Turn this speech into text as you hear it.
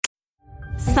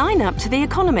Sign up to The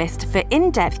Economist for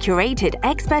in-depth curated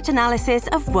expert analysis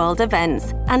of world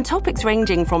events and topics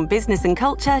ranging from business and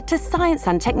culture to science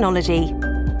and technology.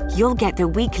 You'll get the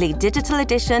weekly digital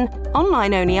edition,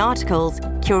 online-only articles,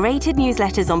 curated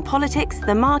newsletters on politics,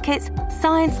 the markets,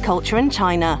 science, culture and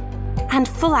China, and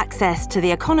full access to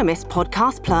The Economist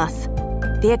Podcast Plus.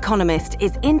 The Economist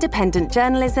is independent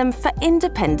journalism for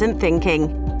independent thinking.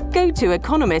 Go to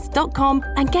economist.com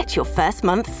and get your first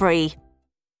month free.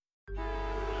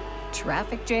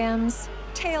 Traffic jams,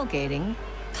 tailgating,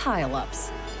 pile-ups.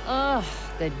 Ugh,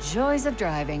 the joys of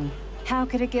driving. How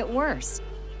could it get worse?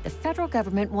 The federal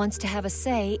government wants to have a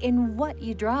say in what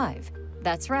you drive.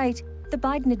 That's right. The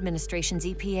Biden administration's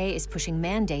EPA is pushing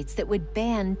mandates that would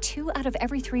ban 2 out of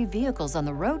every 3 vehicles on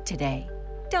the road today.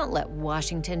 Don't let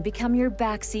Washington become your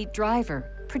backseat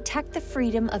driver. Protect the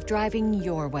freedom of driving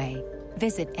your way.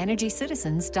 Visit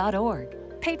EnergyCitizens.org.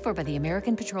 Paid for by the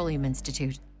American Petroleum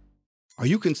Institute. Are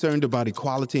you concerned about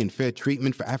equality and fair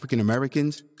treatment for African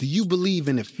Americans? Do you believe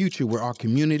in a future where our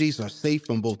communities are safe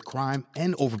from both crime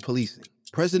and over-policing?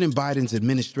 President Biden's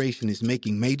administration is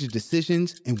making major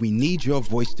decisions, and we need your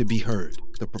voice to be heard.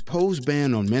 The proposed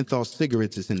ban on menthol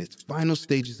cigarettes is in its final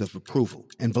stages of approval,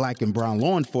 and Black and brown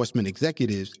law enforcement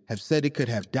executives have said it could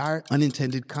have dire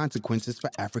unintended consequences for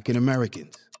African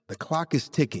Americans. The clock is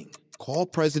ticking. Call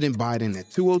President Biden at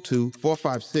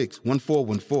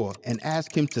 202-456-1414 and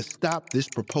ask him to stop this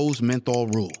proposed menthol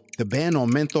rule. The ban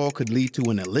on menthol could lead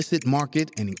to an illicit market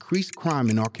and increased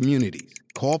crime in our communities.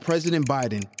 Call President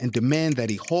Biden and demand that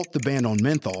he halt the ban on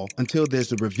menthol until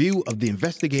there's a review of the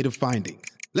investigative findings.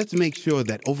 Let's make sure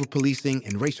that over-policing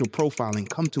and racial profiling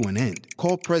come to an end.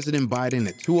 Call President Biden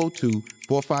at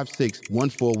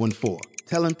 202-456-1414.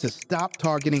 Tell him to stop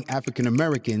targeting African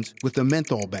Americans with a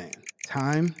menthol ban.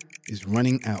 Time is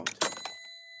running out.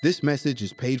 This message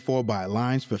is paid for by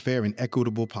Alliance for Fair and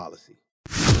Equitable Policy.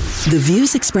 The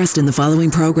views expressed in the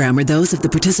following program are those of the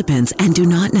participants and do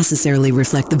not necessarily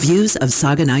reflect the views of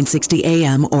Saga 960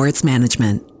 AM or its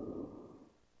management.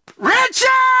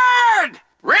 Richard!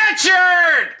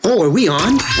 Oh, are we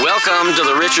on? Welcome to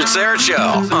the Richard Syrett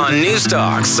Show on News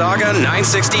Talk Saga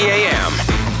 960 AM.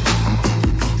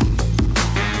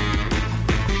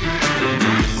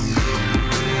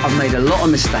 I've made a lot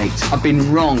of mistakes. I've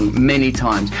been wrong many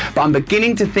times, but I'm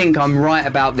beginning to think I'm right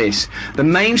about this. The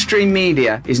mainstream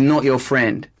media is not your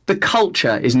friend. The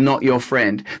culture is not your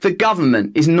friend. The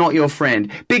government is not your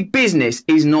friend. Big business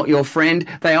is not your friend.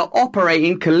 They are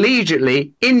operating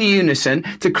collegiately in unison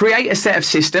to create a set of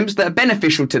systems that are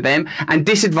beneficial to them and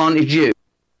disadvantage you.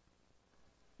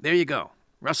 There you go.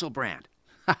 Russell Brand.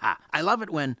 I love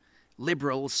it when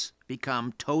liberals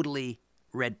become totally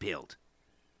red-pilled.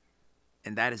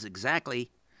 And that is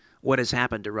exactly what has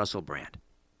happened to Russell Brand.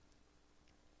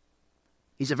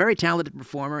 He's a very talented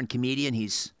performer and comedian.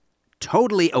 He's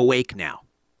totally awake now.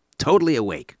 Totally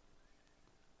awake.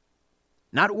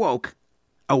 Not woke,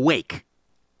 awake.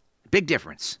 Big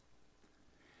difference.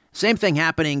 Same thing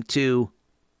happening to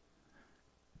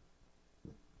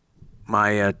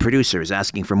my producer is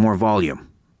asking for more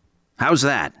volume. How's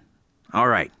that? All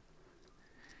right.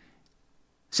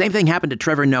 Same thing happened to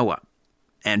Trevor Noah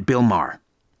and Bill Maher.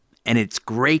 And it's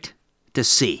great to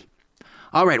see.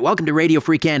 All right, welcome to Radio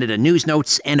Free Canada, news,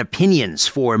 notes, and opinions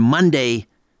for Monday,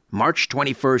 March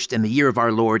 21st in the year of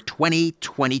our Lord,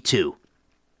 2022.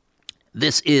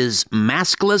 This is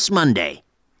Maskless Monday.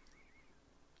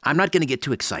 I'm not going to get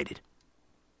too excited.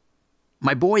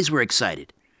 My boys were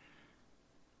excited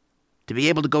to be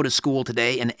able to go to school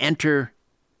today and enter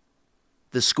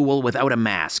the school without a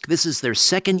mask. This is their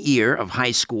second year of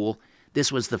high school. This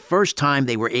was the first time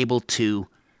they were able to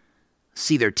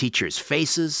see their teachers'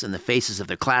 faces and the faces of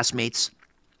their classmates.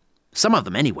 Some of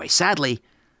them anyway. Sadly,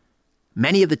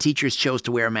 many of the teachers chose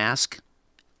to wear a mask,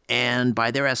 and by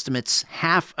their estimates,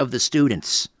 half of the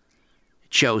students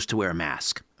chose to wear a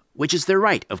mask, which is their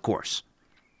right, of course.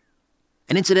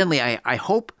 And incidentally, I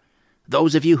hope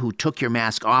those of you who took your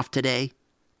mask off today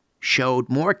showed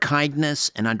more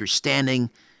kindness and understanding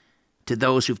to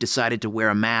those who've decided to wear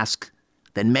a mask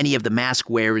than many of the mask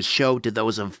wearers showed to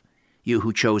those of you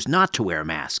who chose not to wear a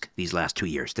mask these last 2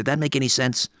 years. Did that make any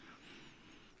sense?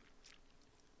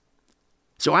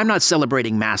 So I'm not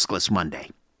celebrating Maskless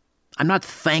Monday. I'm not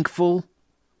thankful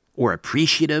or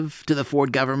appreciative to the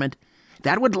Ford government.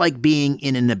 That would like being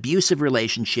in an abusive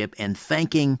relationship and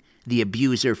thanking the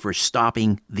abuser for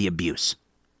stopping the abuse.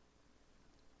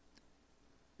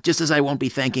 Just as I won't be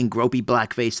thanking gropey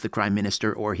blackface the Prime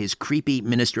Minister or his creepy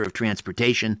Minister of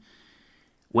Transportation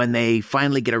when they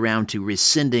finally get around to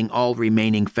rescinding all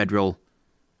remaining federal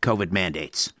COVID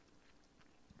mandates.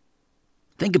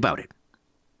 Think about it.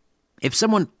 If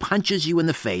someone punches you in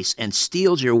the face and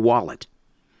steals your wallet,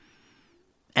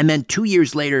 and then 2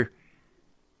 years later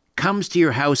comes to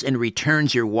your house and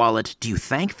returns your wallet, do you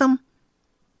thank them?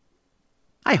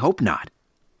 I hope not.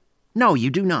 No, you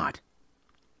do not.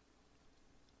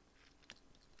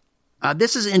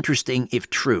 This is interesting if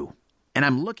true, and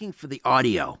I'm looking for the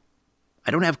audio.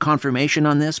 I don't have confirmation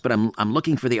on this, but I'm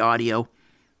looking for the audio.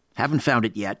 Haven't found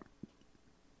it yet.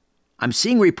 I'm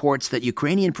seeing reports that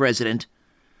Ukrainian President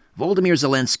Volodymyr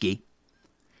Zelensky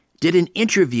did an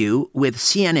interview with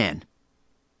CNN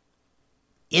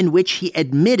in which he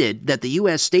admitted that the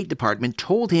U.S. State Department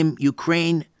told him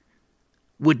Ukraine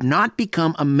would not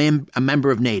become a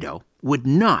member of NATO, would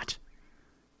not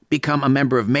become a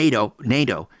member of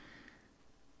NATO,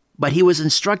 but he was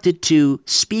instructed to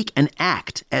speak and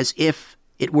act as if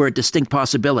it were a distinct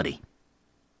possibility.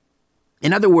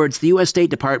 In other words, the U.S.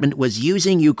 State Department was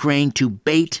using Ukraine to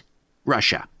bait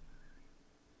Russia.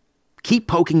 Keep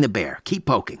poking the bear. Keep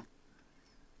poking.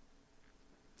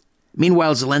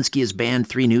 Meanwhile, Zelensky has banned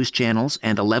 3 news channels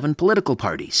and 11 political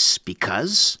parties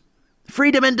because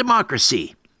freedom and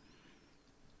democracy.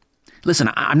 Listen,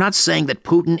 I'm not saying that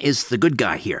Putin is the good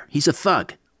guy here. He's a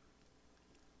thug.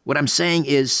 What I'm saying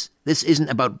is this isn't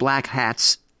about black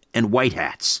hats and white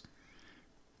hats.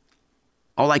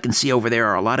 All I can see over there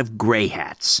are a lot of gray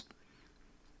hats.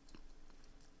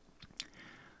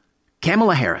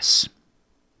 Kamala Harris,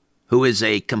 who is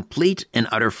a complete and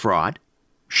utter fraud.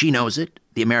 She knows it.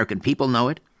 The American people know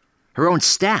it. Her own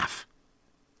staff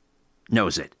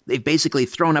knows it. They've basically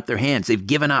thrown up their hands. They've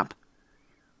given up.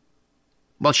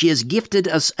 Well, she has gifted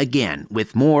us again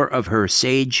with more of her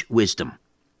sage wisdom.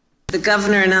 The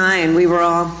governor and we were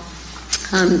all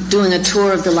doing a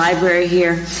tour of the library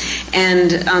here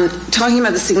and talking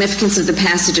about the significance of the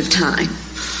passage of time,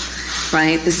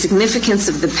 right? The significance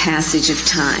of the passage of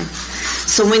time.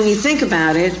 So when you think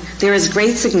about it, there is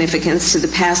great significance to the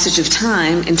passage of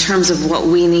time in terms of what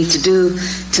we need to do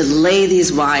to lay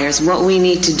these wires, what we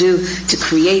need to do to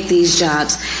create these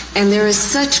jobs. And there is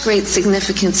such great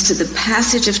significance to the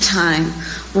passage of time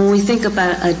when we think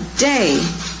about a day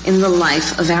in the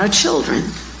life of our children.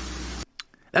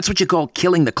 That's what you call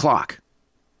killing the clock.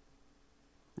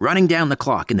 Running down the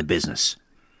clock in the business.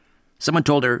 Someone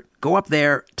told her, go up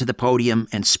there to the podium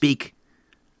and speak.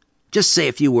 Just say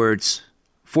a few words,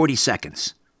 40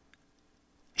 seconds.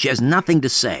 She has nothing to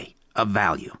say of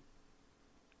value.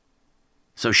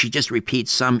 So she just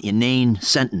repeats some inane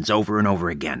sentence over and over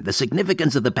again. The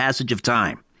significance of the passage of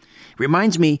time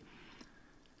reminds me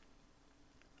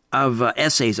of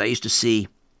essays I used to see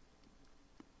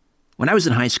when I was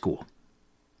in high school.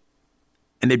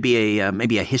 And there'd be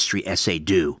maybe a history essay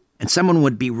due. And someone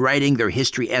would be writing their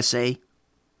history essay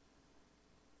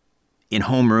in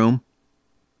homeroom.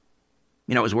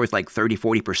 You know, it was worth like 30,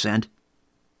 40%.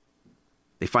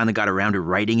 They finally got around to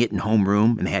writing it in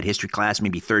homeroom, and they had history class,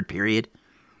 maybe 3rd period.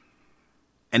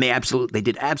 And they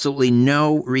did absolutely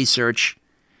no research,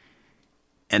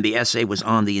 and the essay was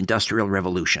on the Industrial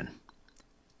Revolution.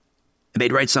 And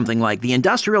they'd write something like, the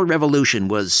Industrial Revolution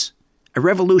was a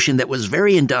revolution that was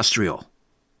very industrial.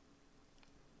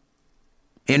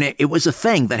 And it was a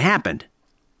thing that happened,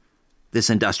 this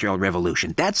Industrial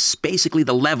Revolution. That's basically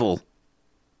the level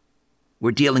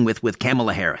we're dealing with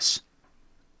Kamala Harris.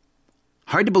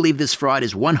 Hard to believe this fraud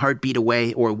is one heartbeat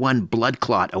away or one blood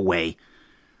clot away,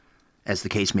 as the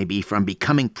case may be, from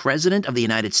becoming president of the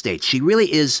United States. She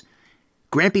really is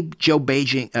Grampy Joe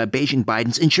Beijing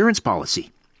Biden's insurance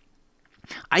policy.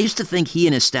 I used to think he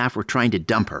and his staff were trying to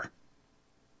dump her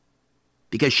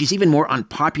because she's even more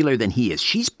unpopular than he is.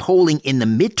 She's polling in the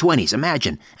mid-20s.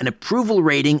 Imagine, an approval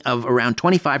rating of around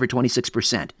 25 or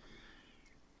 26%.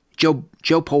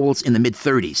 Joe polls in the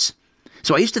mid-30s.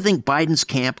 So I used to think Biden's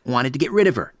camp wanted to get rid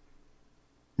of her.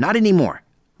 Not anymore.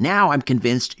 Now I'm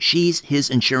convinced she's his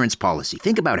insurance policy.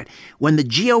 Think about it. When the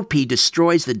GOP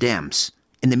destroys the Dems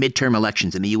in the midterm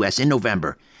elections in the U.S. in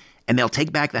November, and they'll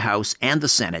take back the House and the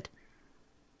Senate,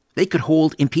 they could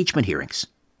hold impeachment hearings.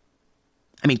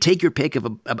 I mean, take your pick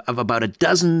of about a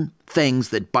dozen things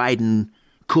that Biden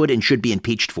could and should be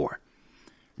impeached for.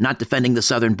 Not defending the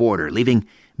southern border, leaving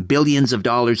billions of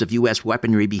dollars of U.S.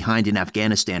 weaponry behind in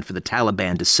Afghanistan for the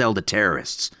Taliban to sell to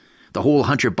terrorists. The whole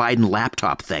Hunter Biden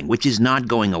laptop thing, which is not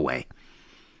going away.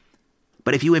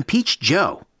 But if you impeach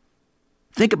Joe,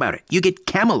 think about it, you get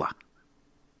Kamala,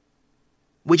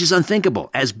 which is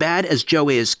unthinkable. As bad as Joe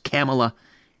is, Kamala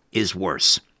is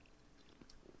worse.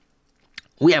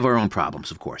 We have our own problems,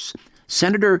 of course.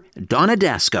 Senator Donna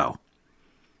Dasko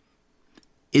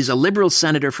is a Liberal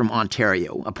senator from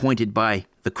Ontario, appointed by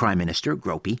the Crime Minister,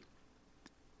 Gropey.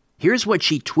 Here's what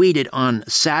she tweeted on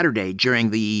Saturday during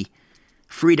the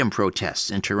freedom protests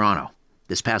in Toronto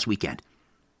this past weekend.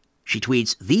 She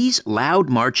tweets, "These loud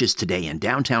marches today in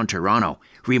downtown Toronto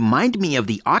remind me of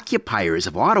the occupiers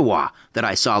of Ottawa that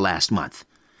I saw last month,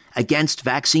 against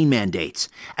vaccine mandates,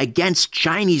 against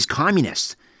Chinese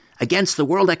communists, against the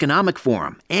World Economic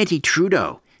Forum,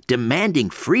 anti-Trudeau, demanding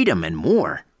freedom and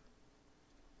more."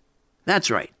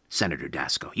 That's right, Senator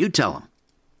Dasko. You tell them.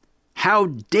 How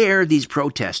dare these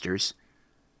protesters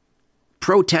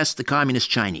protest the communist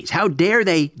Chinese? How dare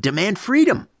they demand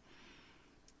freedom?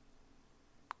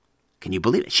 Can you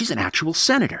believe it? She's an actual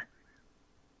senator.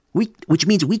 Which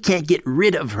means we can't get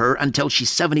rid of her until she's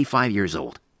 75 years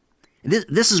old.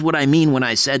 This is what I mean when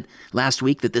I said last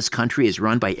week that this country is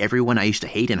run by everyone I used to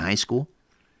hate in high school.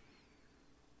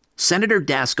 Senator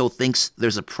Dasko thinks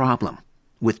there's a problem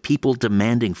with people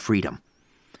demanding freedom.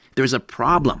 There's a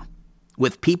problem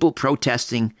with people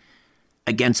protesting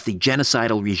against the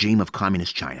genocidal regime of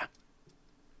communist China.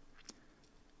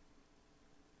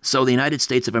 So the United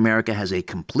States of America has a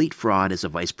complete fraud as a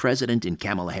vice president in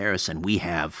Kamala Harris, and we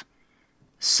have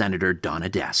Senator Donna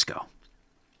Dasko.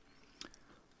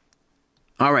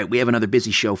 All right, we have another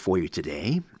busy show for you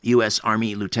today. U.S.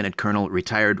 Army Lieutenant Colonel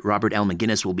retired Robert L.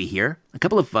 McGinnis will be here. A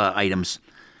couple of items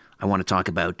I want to talk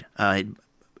about.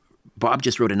 Bob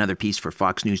just wrote another piece for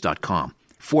FoxNews.com.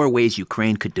 4 ways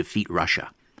Ukraine could defeat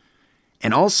Russia.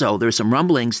 And also, there's some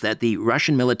rumblings that the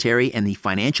Russian military and the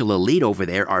financial elite over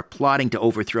there are plotting to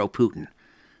overthrow Putin.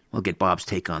 We'll get Bob's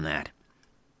take on that.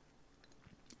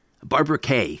 Barbara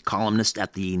Kay, columnist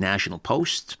at the National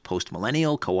Post,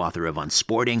 post-millennial, co-author of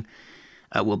Unsporting,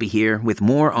 will be here with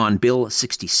more on Bill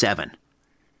 67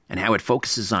 and how it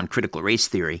focuses on critical race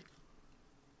theory.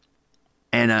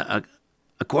 And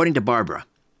according to Barbara,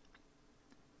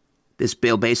 this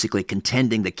bill basically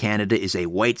contending that Canada is a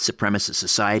white supremacist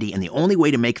society, and the only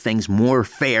way to make things more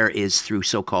fair is through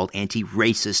so-called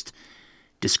anti-racist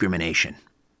discrimination,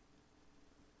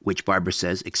 which Barbara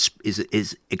says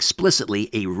is explicitly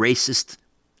a racist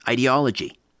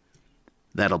ideology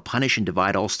that'll punish and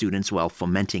divide all students while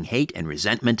fomenting hate and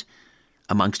resentment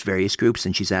amongst various groups.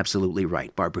 And she's absolutely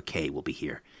right. Barbara Kay will be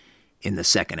here in the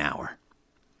second hour.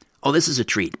 Oh, this is a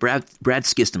treat. Brad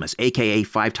Skistimus, a.k.a.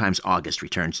 5 Times August,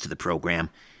 returns to the program.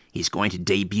 He's going to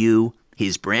debut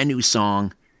his brand new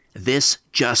song, This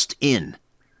Just In,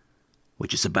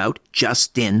 which is about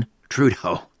Justin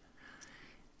Trudeau.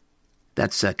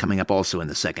 That's coming up also in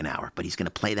the second hour, but he's going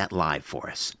to play that live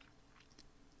for us.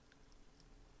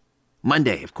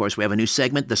 Monday, of course, we have a new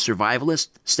segment, The Survivalist.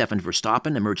 Stefan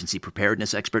Verstappen, emergency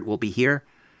preparedness expert, will be here.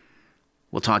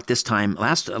 We'll talk this time.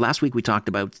 Last week we talked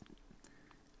about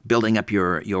building up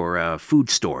your food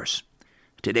stores.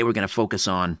 Today we're going to focus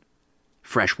on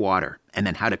fresh water and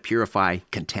then how to purify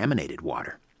contaminated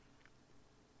water.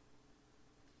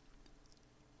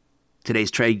 Today's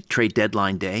trade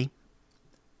deadline day,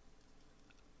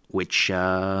 which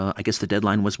I guess the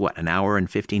deadline was an hour and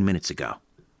 15 minutes ago.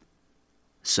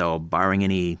 So barring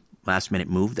any last-minute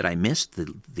move that I missed,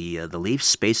 the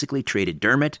Leafs basically traded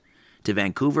Dermott to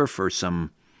Vancouver for a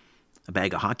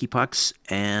bag of hockey pucks,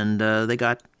 and they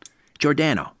got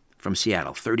Giordano from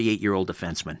Seattle, 38-year-old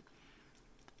defenseman.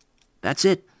 That's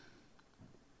it.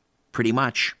 Pretty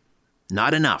much.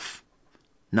 Not enough.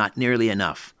 Not nearly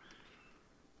enough.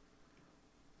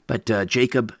 But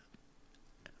Jacob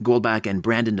Goldbach and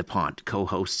Brandon DuPont,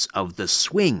 co-hosts of The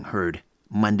Swing, heard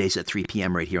Mondays at 3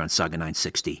 p.m. right here on Saga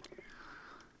 960.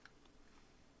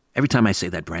 Every time I say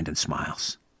that, Brandon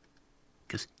smiles.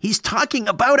 Because he's talking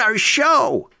about our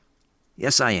show.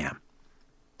 Yes, I am.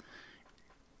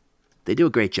 They do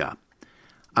a great job.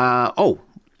 Tom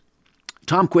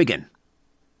Quiggin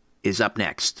is up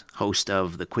next, host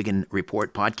of the Quiggin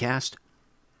Report podcast.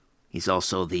 He's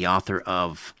also the author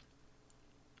of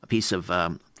a piece of,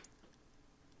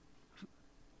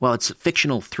 it's a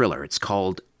fictional thriller. It's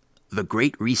called The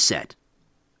Great Reset,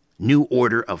 New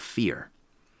Order of Fear.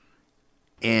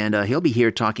 And he'll be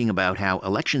here talking about how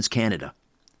Elections Canada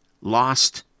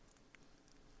lost.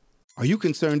 Are you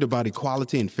concerned about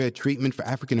equality and fair treatment for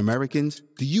African Americans?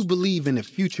 Do you believe in a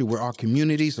future where our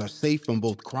communities are safe from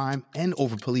both crime and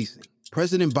over-policing?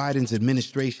 President Biden's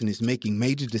administration is making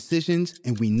major decisions,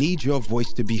 and we need your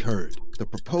voice to be heard. The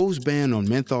proposed ban on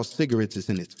menthol cigarettes is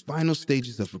in its final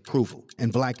stages of approval,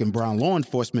 and Black and brown law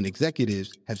enforcement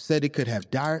executives have said it could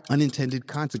have dire unintended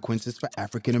consequences for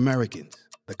African Americans.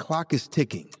 The clock is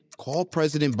ticking. Call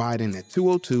President Biden at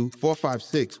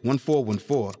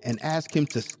 202-456-1414 and ask him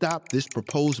to stop this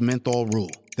proposed menthol rule.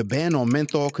 The ban on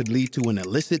menthol could lead to an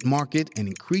illicit market and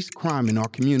increased crime in our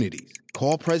communities.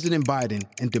 Call President Biden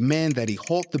and demand that he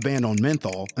halt the ban on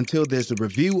menthol until there's a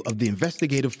review of the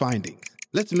investigative findings.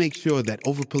 Let's make sure that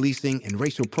over-policing and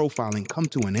racial profiling come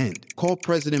to an end. Call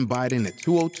President Biden at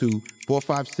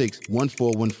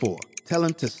 202-456-1414. Tell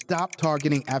him to stop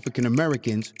targeting African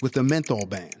Americans with a menthol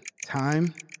ban.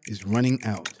 Time is running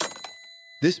out.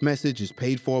 This message is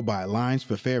paid for by Alliance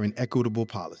for Fair and Equitable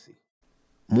Policy.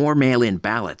 More mail-in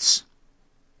ballots.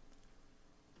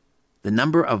 The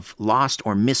number of lost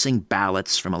or missing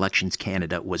ballots from Elections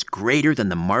Canada was greater than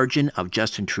the margin of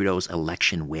Justin Trudeau's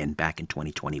election win back in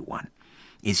 2021.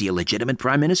 Is he a legitimate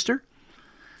prime minister?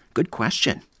 Good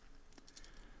question.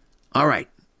 All right.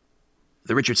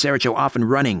 The Richard Syrett Show off and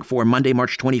running for Monday,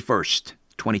 March 21st,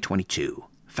 2022.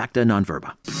 Facta non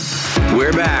verba.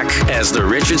 We're back as the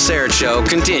Richard Syrett Show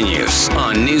continues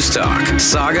on News Talk,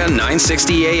 Saga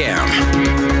 960 AM.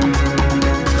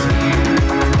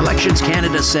 Elections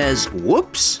Canada says,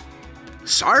 whoops,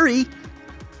 sorry.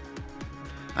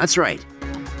 That's right.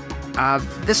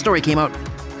 This story came out,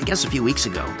 I guess, a few weeks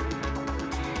ago.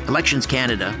 Elections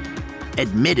Canada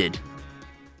admitted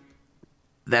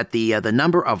that the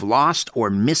number of lost or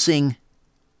missing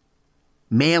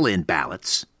mail-in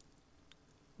ballots,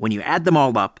 when you add them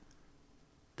all up,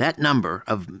 that number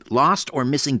of lost or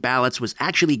missing ballots was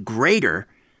actually greater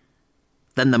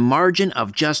than the margin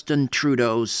of Justin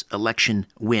Trudeau's election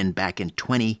win back in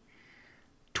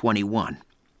 2021.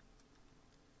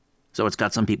 So it's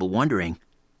got some people wondering,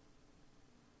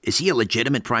 is he a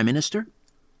legitimate prime minister?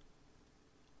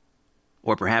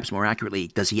 Or perhaps more accurately,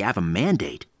 does he have a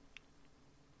mandate?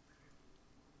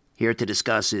 Here to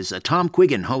discuss is Tom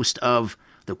Quiggin, host of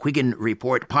the Quiggin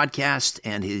Report podcast,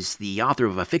 and is the author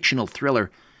of a fictional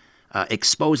thriller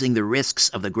exposing the risks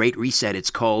of the Great Reset. It's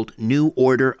called New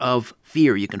Order of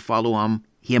Fear. You can follow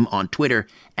him on Twitter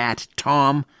at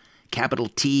Tom, capital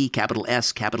T, capital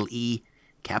S, capital E,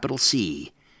 capital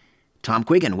C. Tom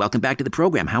Quiggin, welcome back to the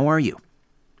program. How are you?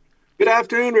 Good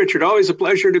afternoon, Richard. Always a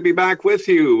pleasure to be back with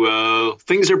you.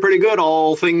 Things are pretty good,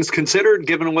 all things considered,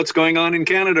 given what's going on in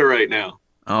Canada right now.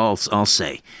 I'll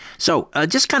say. So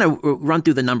just kind of run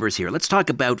through the numbers here. Let's talk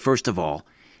about, first of all,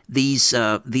 these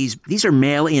are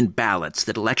mail-in ballots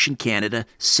that Election Canada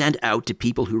sent out to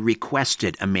people who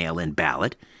requested a mail-in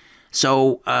ballot.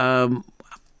 So how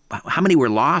many were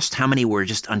lost? How many were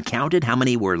just uncounted? How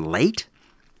many were late?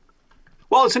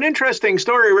 Well, it's an interesting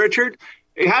story, Richard.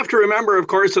 You have to remember, of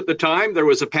course, at the time, there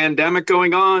was a pandemic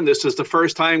going on. This is the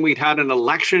first time we'd had an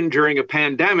election during a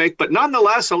pandemic. But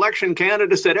nonetheless, Election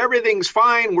Canada said everything's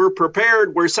fine. We're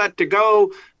prepared. We're set to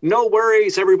go. No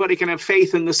worries. Everybody can have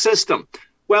faith in the system.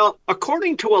 Well,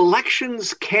 according to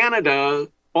Elections Canada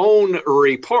own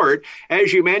report,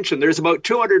 as you mentioned, there's about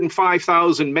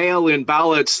 205,000 mail-in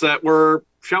ballots that were,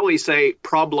 shall we say,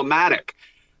 problematic.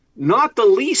 Not the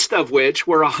least of which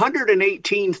were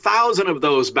 118,000 of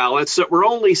those ballots that were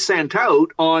only sent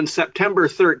out on September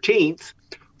 13th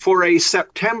for a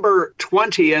September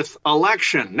 20th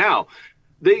election. Now,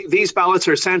 these ballots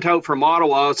are sent out from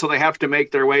Ottawa, so they have to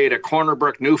make their way to Corner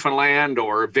Brook, Newfoundland,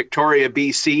 or Victoria,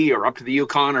 BC, or up to the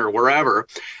Yukon, or wherever.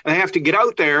 And they have to get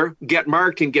out there, get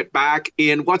marked, and get back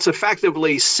in what's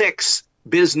effectively 6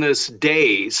 business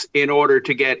days in order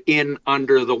to get in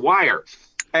under the wire.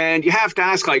 And you have to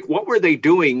ask, what were they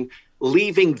doing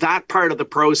leaving that part of the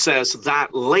process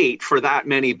that late for that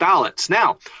many ballots?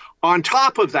 Now, on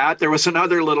top of that, there was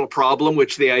another little problem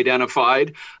which they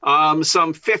identified. Some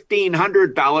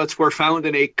 1,500 ballots were found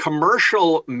in a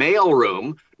commercial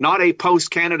mailroom, not a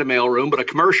Post-Canada mailroom, but a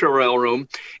commercial mailroom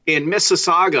in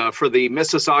Mississauga for the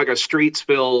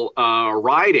Mississauga-Streetsville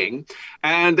riding.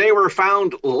 And they were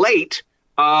found late.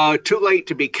 Too late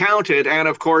to be counted. And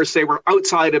of course, they were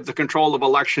outside of the control of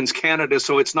Elections Canada,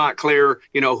 so it's not clear,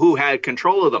 who had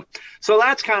control of them. So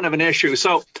that's kind of an issue.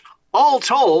 So all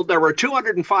told, there were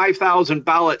 205,000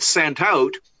 ballots sent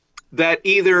out that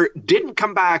either didn't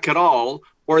come back at all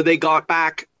or they got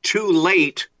back too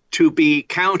late to be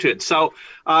counted. So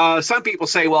some people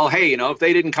say, well, hey, if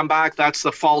they didn't come back, that's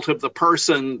the fault of the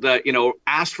person that,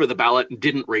 asked for the ballot and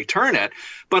didn't return it.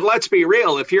 But let's be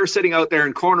real. If you're sitting out there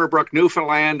in Corner Brook,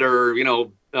 Newfoundland, or,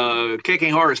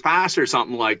 Kicking Horse Pass or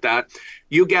something like that,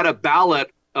 you get a ballot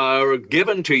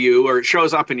given to you, or it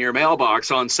shows up in your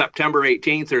mailbox on September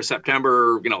 18th or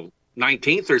September,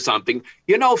 19th or something,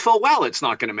 full well it's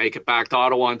not going to make it back to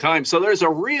Ottawa on time. So there's a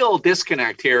real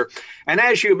disconnect here. And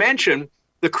as you mentioned,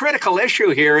 the critical issue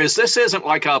here is this isn't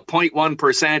like a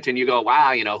 0.1% and you go,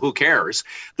 wow, who cares?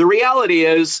 The reality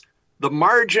is the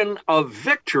margin of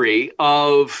victory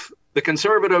of the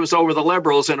Conservatives over the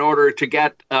Liberals in order to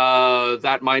get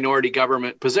that minority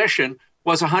government position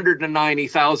was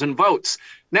 190,000 votes.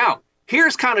 Now,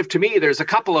 here's kind of, to me, there's a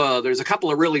couple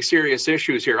of really serious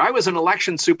issues here. I was an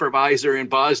election supervisor in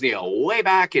Bosnia way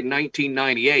back in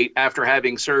 1998 after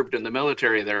having served in the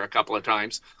military there a couple of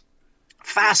times.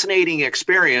 Fascinating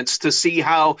experience to see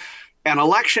how an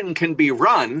election can be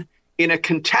run in a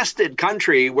contested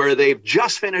country where they've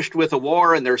just finished with a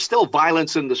war and there's still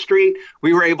violence in the street.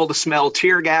 We were able to smell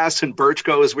tear gas and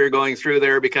Birchko as we were going through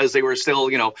there because they were still,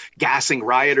 gassing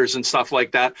rioters and stuff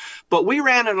like that. But we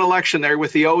ran an election there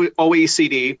with the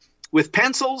OECD with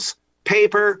pencils,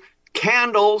 paper,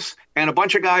 candles, and a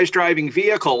bunch of guys driving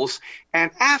vehicles.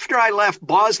 And after I left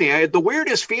Bosnia, I had the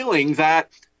weirdest feeling that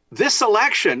this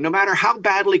election, no matter how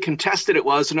badly contested it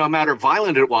was, no matter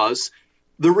violent it was,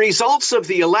 the results of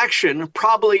the election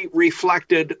probably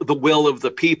reflected the will of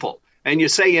the people. And you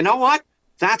say, you know what?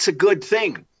 That's a good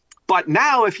thing. But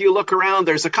now, if you look around,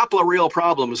 there's a couple of real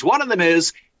problems. One of them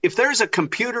is if there's a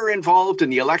computer involved in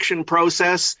the election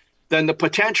process, then the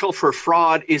potential for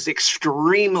fraud is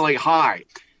extremely high.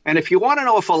 And if you want to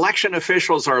know if election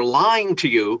officials are lying to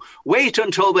you, wait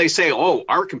until they say, oh,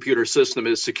 our computer system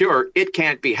is secure. It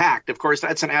can't be hacked. Of course,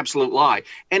 that's an absolute lie.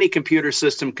 Any computer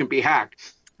system can be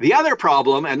hacked. The other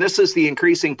problem, and this is the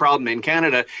increasing problem in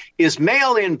Canada, is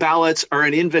mail-in ballots are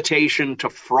an invitation to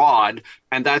fraud,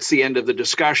 and that's the end of the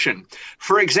discussion.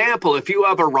 For example, if you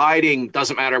have a riding,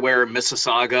 doesn't matter where,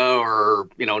 Mississauga or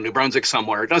New Brunswick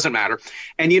somewhere, it doesn't matter,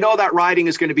 and that riding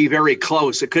is going to be very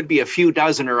close. It could be a few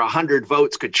dozen or 100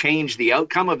 votes could change the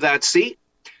outcome of that seat.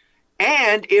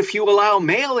 And if you allow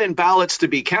mail-in ballots to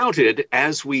be counted,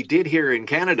 as we did here in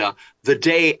Canada, the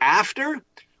day after,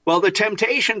 well, the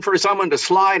temptation for someone to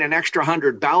slide an extra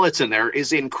 100 ballots in there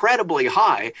is incredibly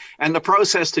high, and the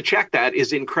process to check that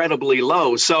is incredibly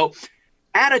low. So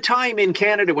at a time in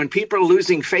Canada when people are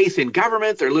losing faith in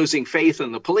government, they're losing faith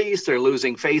in the police, they're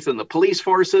losing faith in the police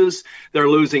forces, they're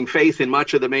losing faith in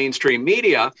much of the mainstream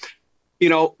media,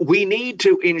 we need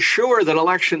to ensure that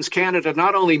Elections Canada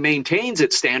not only maintains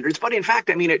its standards, but in fact,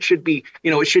 it should be,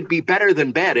 it should be better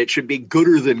than bad. It should be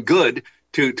gooder than good,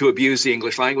 to abuse the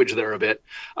English language there a bit.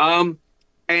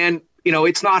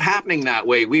 It's not happening that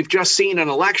way. We've just seen an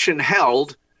election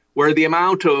held where the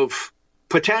amount of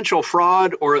potential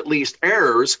fraud or at least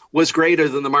errors was greater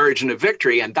than the margin of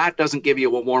victory. And that doesn't give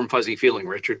you a warm, fuzzy feeling,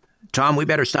 Richard. Tom, we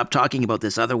better stop talking about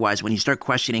this. Otherwise, when you start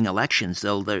questioning elections,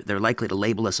 they're likely to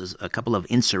label us as a couple of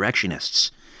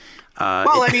insurrectionists.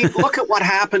 Look at what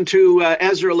happened to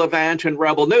Ezra Levant and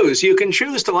Rebel News. You can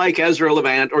choose to like Ezra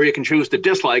Levant or you can choose to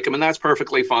dislike him, and that's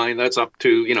perfectly fine. That's up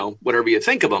to, whatever you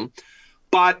think of him.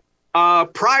 But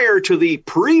prior to the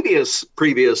previous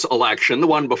election, the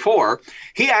one before,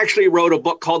 he actually wrote a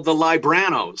book called The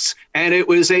Libranos, and it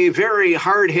was a very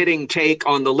hard-hitting take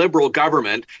on the Liberal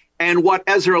government. And what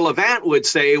Ezra Levant would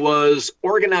say was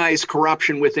organized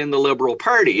corruption within the Liberal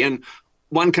Party. And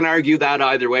one can argue that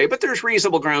either way, but there's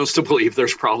reasonable grounds to believe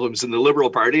there's problems in the Liberal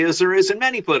Party, as there is in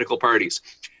many political parties.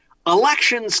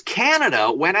 Elections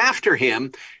Canada went after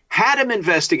him, had him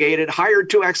investigated, hired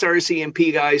 2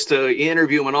 ex-RCMP guys to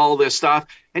interview him and all this stuff.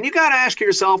 And you got to ask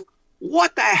yourself,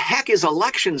 what the heck is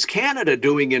Elections Canada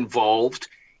doing involved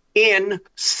in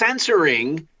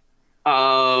censoring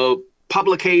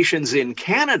publications in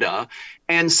Canada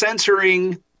and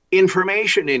censoring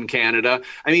information in Canada?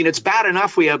 It's bad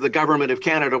enough we have the government of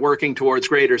Canada working towards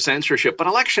greater censorship, but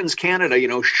Elections Canada,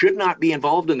 should not be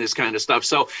involved in this kind of stuff.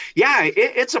 So yeah,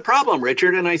 it's a problem,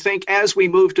 Richard. And I think as we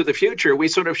move to the future, we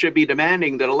sort of should be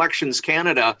demanding that Elections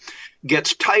Canada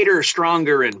gets tighter,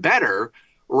 stronger, and better,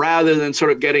 rather than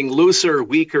sort of getting looser,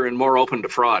 weaker, and more open to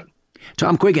fraud.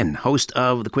 Tom Quiggin, host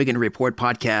of the Quiggin Report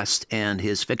podcast, and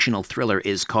his fictional thriller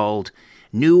is called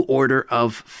New Order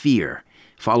of Fear.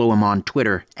 Follow him on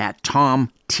Twitter at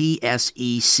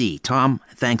TomTSEC. Tom,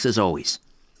 thanks as always.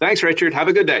 Thanks, Richard. Have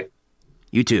a good day.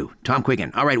 You too. Tom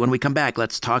Quiggin. All right, when we come back,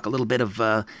 let's talk a little bit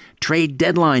of trade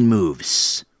deadline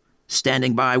moves.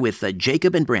 Standing by with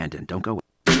Jacob and Brandon. Don't go away.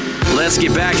 Let's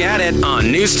get back at it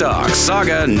on News Talk,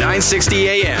 Saga 960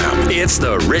 AM. It's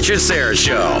the Richard Syrett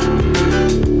Show.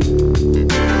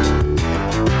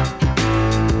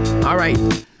 All right.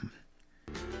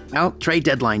 Well, trade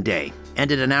deadline day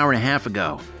ended an hour and a half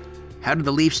ago. How did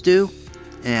the Leafs do?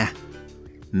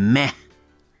 Meh.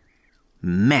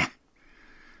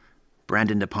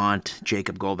 Brandon DuPont,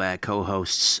 Jacob Goldbach,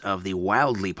 co-hosts of the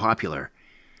wildly popular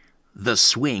The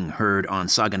Swing, heard on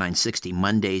Saga 960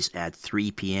 Mondays at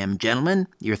 3 p.m. Gentlemen,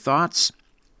 your thoughts?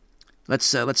 Let's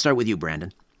start with you,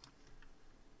 Brandon.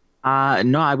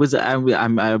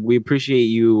 We appreciate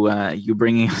you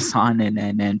bringing us on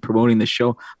and promoting the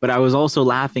show, but I was also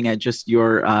laughing at just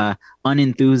your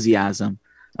unenthusiasm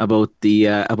about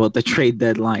the trade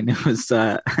deadline. It was.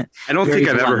 I don't think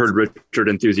I've ever heard Richard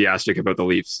enthusiastic about the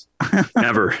Leafs.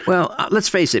 Never. Well, let's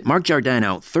face it. Mark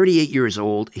Giordano, 38 years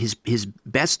old. His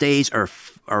best days are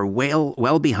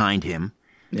well behind him.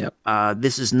 Yep.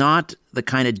 This is not the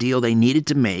kind of deal they needed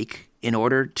to make in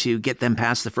order to get them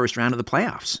past the first round of the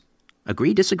playoffs.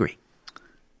 Agree? Disagree?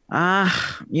 I'm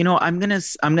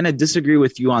gonna disagree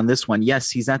with you on this one.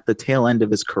 Yes, he's at the tail end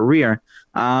of his career.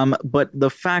 But the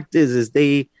fact is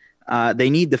they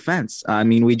need defense. I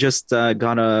mean, we just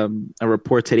got a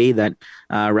report today that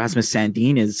Rasmus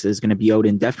Sandin is going to be out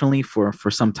indefinitely for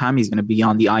some time. He's going to be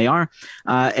on the IR.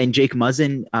 And Jake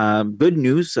Muzzin, good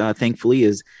news, thankfully,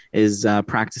 is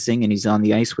practicing and he's on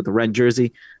the ice with the red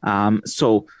jersey.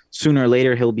 So sooner or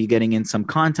later, he'll be getting in some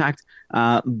contact.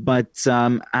 But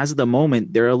as of the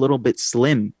moment, they're a little bit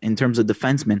slim in terms of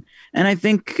defensemen. And I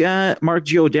think Mark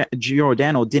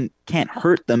Giordano can't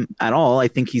hurt them at all. I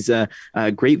think he's a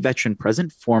great veteran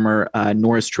present, former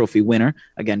Norris Trophy winner.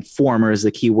 Again, former is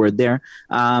the key word there.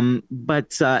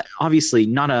 But obviously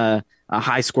not a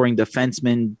high-scoring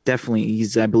defenseman. Definitely,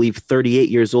 he's, I believe, 38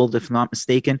 years old, if not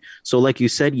mistaken. So like you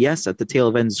said, yes, at the tail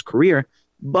end of his career,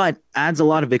 but adds a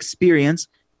lot of experience.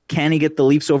 Can he get the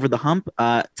Leafs over the hump?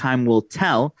 Time will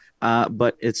tell,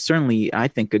 but it's certainly, I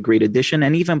think, a great addition,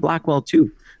 and even Blackwell too.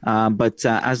 But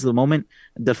as of the moment,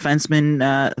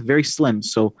 defensemen, very slim.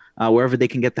 So wherever they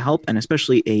can get the help, and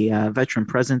especially a veteran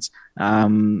presence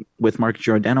with Mark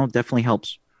Giordano, definitely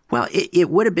helps. Well, it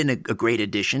would have been a great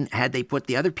addition had they put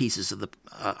the other pieces of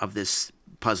this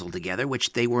puzzle together,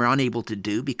 which they were unable to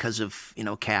do because of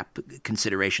cap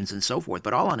considerations and so forth.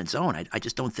 But all on its own, I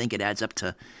just don't think it adds up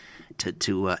to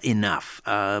enough.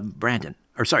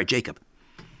 Jacob.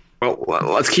 Well,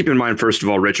 let's keep in mind, first of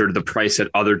all, Richard, the price that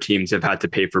other teams have had to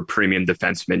pay for premium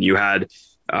defensemen. You had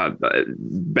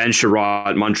Ben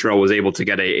Sherrod. Montreal was able to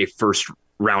get a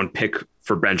first-round pick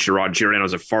for Ben Sherrod.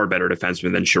 Giordano's a far better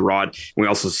defenseman than Sherrod. We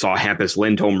also saw Hampus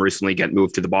Lindholm recently get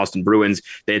moved to the Boston Bruins.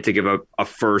 They had to give up a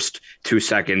first, 2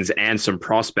 seconds, and some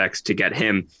prospects to get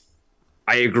him.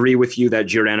 I agree with you that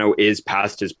Giordano is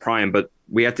past his prime, but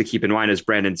we have to keep in mind, as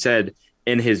Brandon said,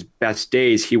 in his best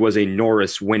days, he was a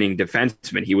Norris winning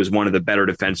defenseman. He was one of the better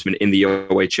defensemen in the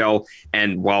OHL.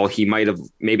 And while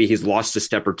he's lost a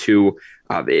step or two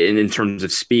in terms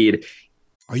of speed.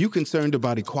 Are you concerned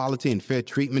about equality and fair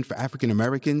treatment for African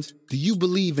Americans? Do you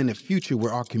believe in a future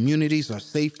where our communities are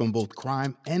safe from both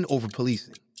crime and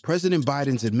over-policing? President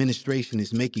Biden's administration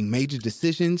is making major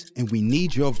decisions, and we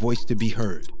need your voice to be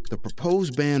heard. The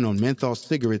proposed ban on menthol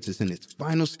cigarettes is in its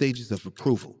final stages of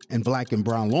approval, and Black and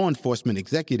brown law enforcement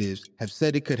executives have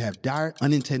said it could have dire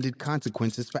unintended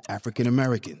consequences for African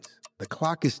Americans. The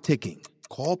clock is ticking.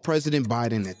 Call President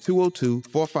Biden at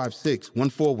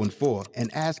 202-456-1414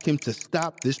 and ask him to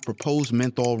stop this proposed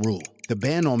menthol rule. The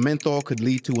ban on menthol could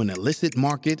lead to an illicit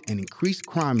market and increased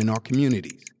crime in our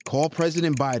communities. Call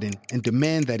President Biden and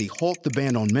demand that he halt the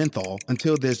ban on menthol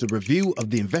until there's a review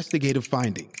of the investigative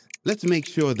findings. Let's make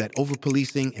sure that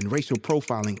over-policing and racial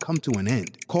profiling come to an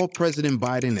end. Call President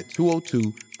Biden at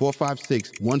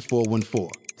 202-456-1414.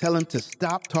 Tell him to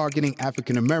stop targeting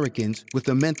African Americans with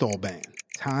a menthol ban.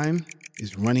 Time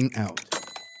is running out.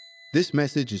 This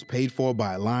message is paid for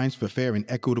by Alliance for Fair and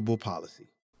Equitable Policy.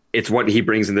 It's what he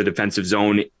brings in the defensive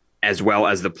zone, as well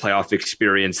as the playoff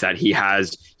experience that he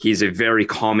has. He's a very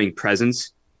calming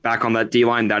presence back on that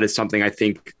D-line. That is something I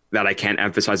think that I can't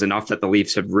emphasize enough that the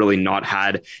Leafs have really not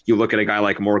had. You look at a guy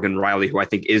like Morgan Rielly, who I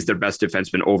think is their best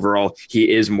defenseman overall.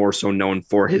 He is more so known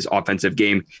for his offensive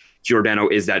game. Giordano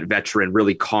is that veteran,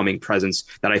 really calming presence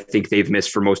that I think they've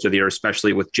missed for most of the year,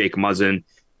 especially with Jake Muzzin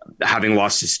having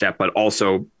lost his step, but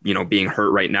also, being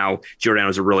hurt right now.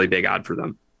 Giordano's a really big add for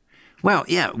them. Well,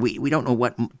 yeah, we don't know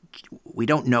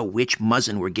which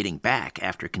Muzzin we're getting back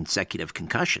after consecutive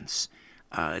concussions.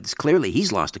 It's clearly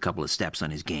he's lost a couple of steps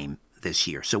on his game this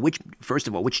year. So which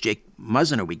Jake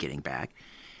Muzzin are we getting back?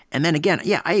 And then again,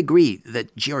 yeah, I agree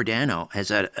that Giordano has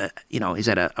had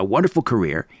a wonderful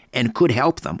career and could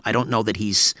help them. I don't know that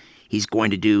he's going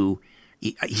to do.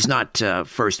 He's not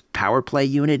first power play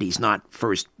unit. He's not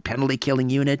first penalty killing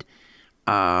unit.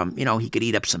 He could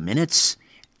eat up some minutes.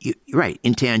 You're right,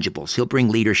 intangibles. He'll bring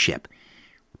leadership,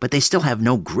 but they still have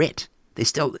no grit. They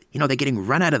still, they're getting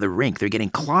run out of the rink. They're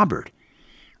getting clobbered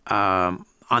on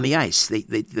the ice.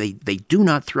 They do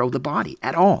not throw the body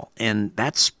at all, and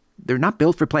they're not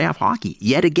built for playoff hockey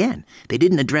yet again. They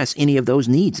didn't address any of those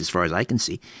needs as far as I can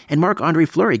see. And Marc-Andre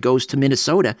Fleury goes to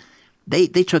Minnesota. They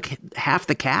took half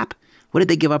the cap. What did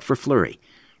they give up for Fleury?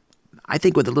 I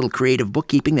think with a little creative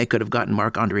bookkeeping, they could have gotten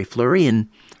Marc-Andre Fleury and,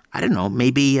 I don't know,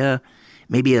 maybe a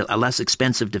less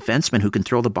expensive defenseman who can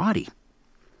throw the body.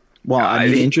 Well, I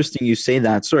mean, interesting you say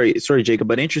that. Sorry, Jacob,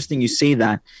 but interesting you say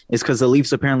that is because the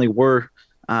Leafs apparently were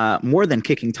more than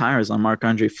kicking tires on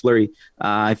Marc-Andre Fleury.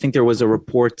 I think there was a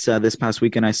report this past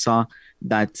weekend I saw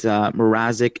that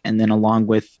Mrazek and then along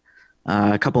with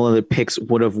a couple other picks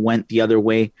would have went the other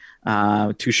way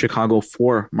to Chicago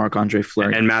for Marc-Andre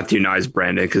Fleury. And Matthew Nyes,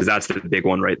 Brandon, because that's the big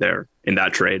one right there in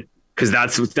that trade. Because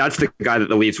that's the guy that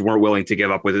the Leafs weren't willing to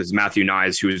give up with, is Matthew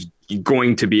Nyes, who's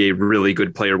going to be a really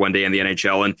good player one day in the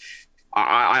NHL. And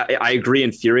I agree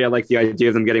in theory. I like the idea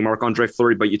of them getting Marc-Andre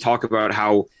Fleury, but you talk about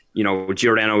how,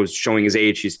 Giordano is showing his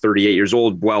age. He's 38 years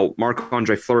old. Well,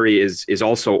 Marc-Andre Fleury is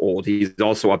also old. He's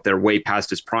also up there way past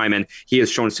his prime, and he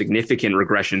has shown significant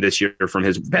regression this year from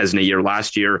his Vezina year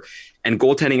last year. And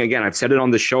goaltending, again, I've said it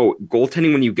on the show,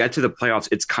 goaltending when you get to the playoffs,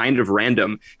 it's kind of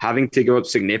random. Having to give up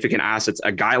significant assets,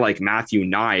 a guy like Matthew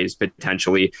Nyes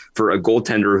potentially for a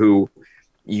goaltender who,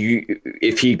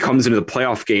 if he comes into the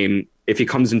playoff game, if he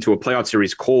comes into a playoff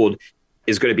series cold,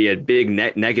 is going to be a big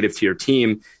negative to your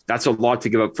team. That's a lot to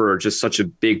give up for just such a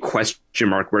big question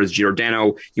mark. Whereas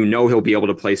Giordano, he'll be able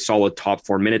to play solid top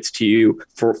 4 minutes to you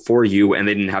for you, and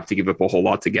they didn't have to give up a whole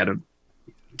lot to get him.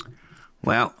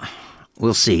 Well,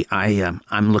 we'll see.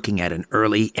 I'm looking at an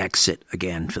early exit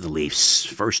again for the Leafs.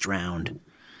 First round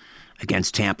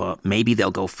against Tampa. Maybe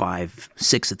they'll go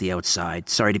 5-6 at the outside.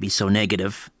 Sorry to be so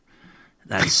negative.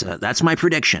 That's my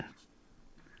prediction.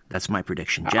 That's my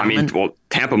prediction. Gentlemen,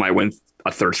 Tampa might win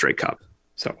a third straight cup.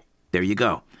 So there you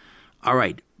go. All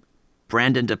right.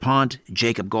 Brandon DuPont,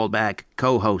 Jacob Goldback,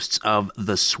 co-hosts of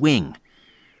The Swing,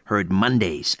 heard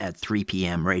Mondays at 3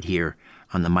 p.m. right here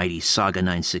on the mighty Saga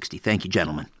 960. Thank you,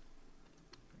 gentlemen.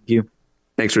 Thank you.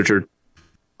 Thanks, Richard.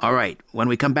 All right. When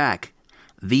we come back,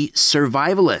 the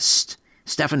survivalist,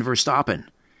 Stefan Verstappen,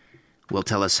 will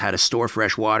tell us how to store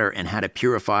fresh water and how to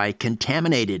purify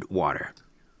contaminated water.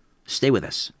 Stay with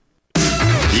us.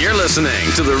 You're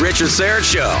listening to The Richard Syrett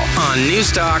Show on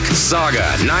News Talk Saga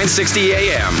 960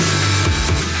 AM.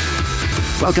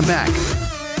 Welcome back.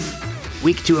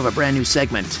 Week 2 of a brand new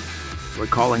segment we're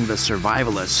calling The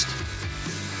Survivalist.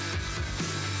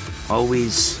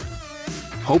 Always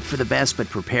hope for the best, but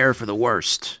prepare for the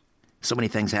worst. So many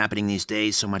things happening these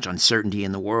days, so much uncertainty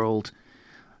in the world,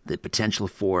 the potential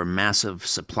for massive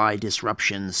supply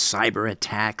disruptions, cyber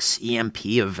attacks, EMP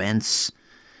events,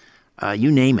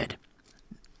 you name it.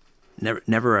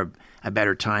 Never a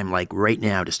better time like right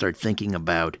now to start thinking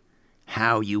about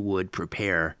how you would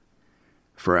prepare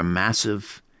for a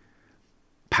massive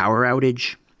power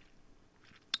outage,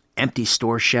 empty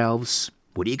store shelves.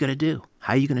 What are you going to do?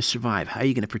 How are you going to survive? How are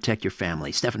you going to protect your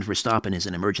family? Stefan Verstappen is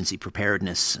an emergency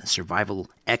preparedness survival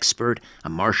expert, a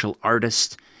martial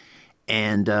artist,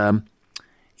 and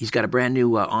he's got a brand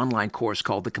new online course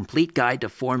called The Complete Guide to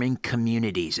Forming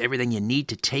Communities. Everything you need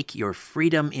to take your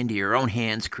freedom into your own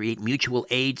hands, create mutual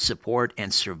aid, support,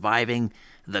 and surviving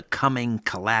the coming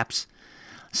collapse.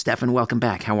 Stefan, welcome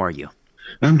back. How are you?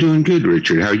 I'm doing good,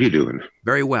 Richard. How are you doing?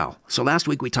 Very well. So last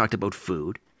week we talked about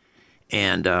food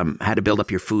and how to build up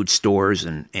your food stores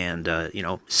and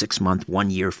 6-month,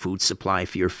 1-year food supply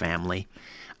for your family.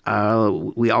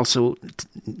 We also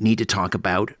need to talk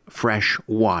about fresh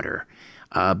water.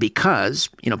 Because,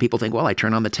 people think, well, I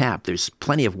turn on the tap. There's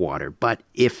plenty of water. But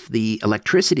if the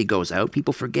electricity goes out,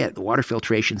 people forget the water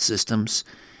filtration systems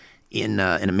in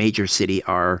a major city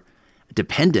are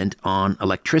dependent on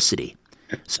electricity.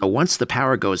 So once the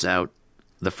power goes out,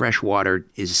 the fresh water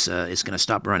is going to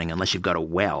stop running unless you've got a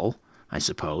well, I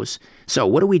suppose. So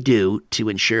what do we do to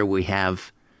ensure we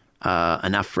have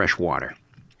enough fresh water?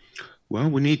 Well,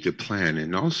 we need to plan,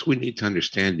 and also we need to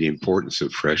understand the importance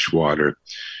of fresh water.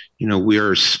 We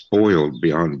are spoiled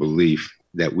beyond belief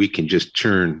that we can just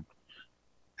turn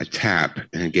a tap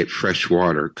and get fresh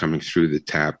water coming through the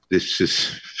tap. This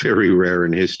is very rare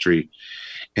in history.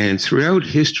 And throughout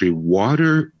history,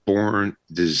 waterborne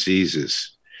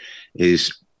diseases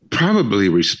is probably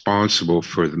responsible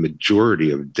for the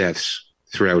majority of deaths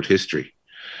throughout history.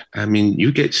 I mean,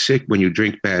 you get sick when you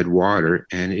drink bad water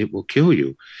and it will kill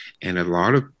you. And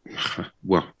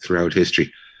throughout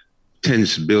history,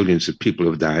 tens of billions of people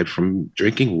have died from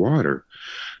drinking water.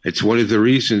 It's one of the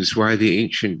reasons why the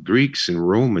ancient Greeks and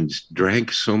Romans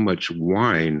drank so much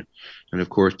wine. And of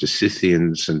course, the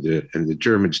Scythians and the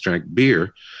Germans drank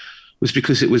beer, was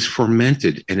because it was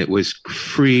fermented and it was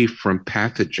free from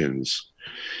pathogens.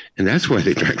 And that's why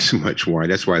they drank so much wine.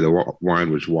 That's why the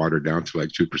wine was watered down to like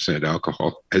 2%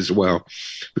 alcohol as well,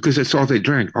 because that's all they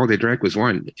drank. All they drank was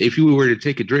wine. If you were to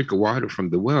take a drink of water from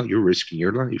the well, you're risking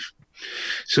your life.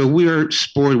 So we are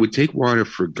spoiled. We take water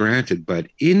for granted. But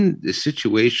in the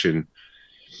situation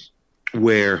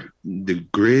where the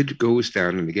grid goes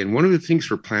down. And again, one of the things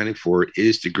we're planning for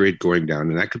is the grid going down.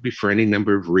 And that could be for any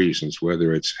number of reasons,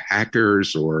 whether it's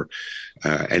hackers or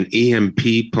an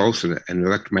EMP pulse, an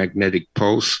electromagnetic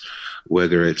pulse,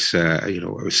 whether it's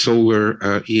a solar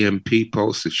EMP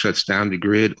pulse that shuts down the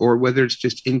grid, or whether it's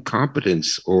just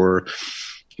incompetence or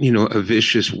a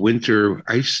vicious winter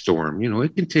ice storm.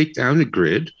 It can take down the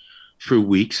grid for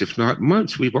weeks, if not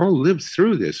months. We've all lived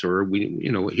through this, or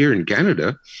here in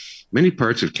Canada, many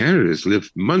parts of Canada has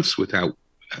lived months without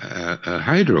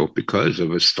hydro because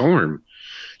of a storm.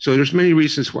 So there's many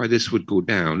reasons why this would go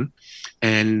down.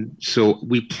 And so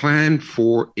we plan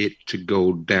for it to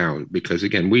go down because,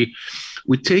 again, we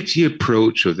take the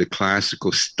approach of the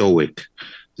classical Stoic.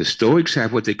 The Stoics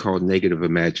have what they call negative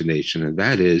imagination, and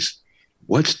that is,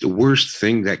 what's the worst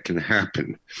thing that can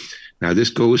happen? Now,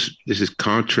 this is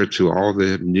contra to all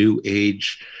the New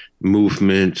Age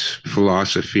movement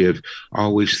philosophy of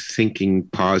always thinking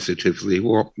positively.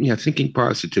 Well, yeah, thinking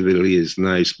positively is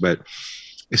nice, but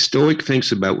a Stoic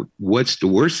thinks about what's the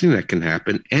worst thing that can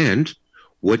happen and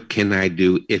what can I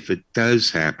do if it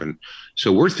does happen?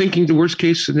 So we're thinking the worst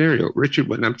case scenario. Richard,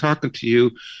 when I'm talking to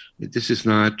you, this is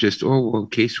not just, in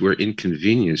case we're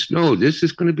inconvenienced. No, this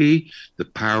is going to be the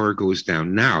power goes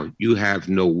down. Now you have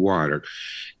no water.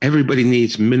 Everybody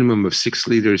needs minimum of 6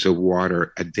 liters of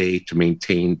water a day to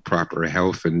maintain proper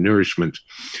health and nourishment.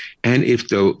 And if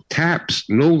the taps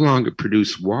no longer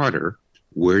produce water,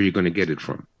 where are you going to get it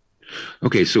from?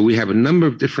 Okay, so we have a number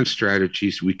of different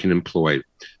strategies we can employ.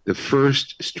 The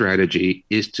first strategy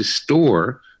is to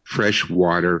store fresh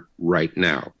water right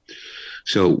now.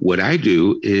 So what I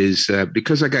do is,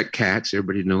 because I got cats,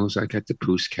 everybody knows I got the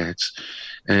Poos cats,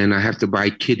 and I have to buy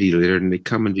kitty litter, and they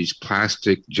come in these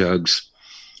plastic jugs.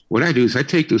 What I do is I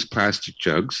take those plastic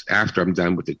jugs after I'm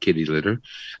done with the kitty litter.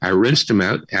 I rinse them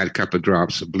out, add a couple of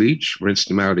drops of bleach, rinse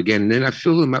them out again, and then I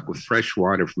fill them up with fresh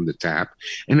water from the tap,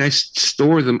 and I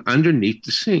store them underneath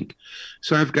the sink.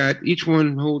 So I've got, each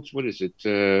one holds,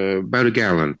 about a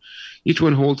gallon. Each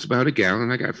one holds about a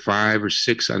gallon. I got 5 or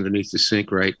 6 underneath the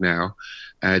sink right now.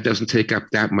 It doesn't take up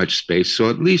that much space. So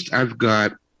at least I've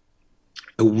got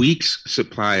a week's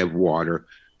supply of water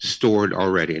stored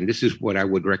already. And this is what I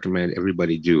would recommend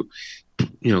everybody do.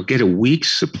 Get a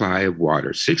week's supply of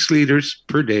water, 6 liters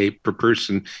per day per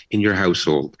person in your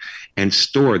household, and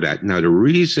store that. Now, the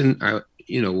reason,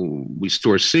 we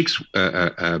store 6,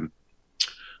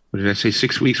 what did I say,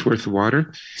 6 weeks worth of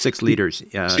water? 6 liters.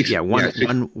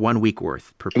 One week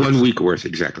worth per person. 1 week worth,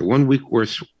 exactly. 1 week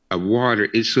worth of water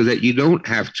is so that you don't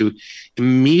have to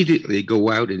immediately go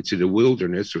out into the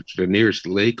wilderness or to the nearest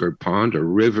lake or pond or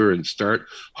river and start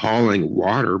hauling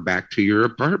water back to your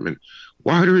apartment.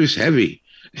 Water is heavy,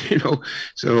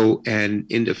 So, and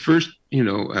in the first,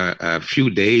 a few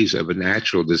days of a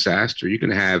natural disaster, you're going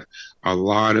to have a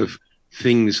lot of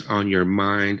things on your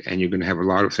mind, and you're going to have a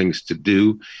lot of things to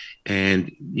do,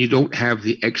 and you don't have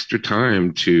the extra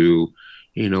time to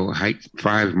hike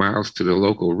 5 miles to the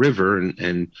local river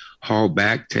and haul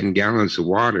back 10 gallons of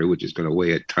water, which is going to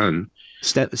weigh a ton.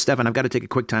 Stefan, I've got to take a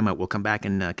quick time out. We'll come back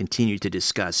and continue to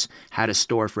discuss how to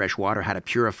store fresh water, how to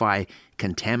purify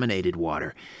contaminated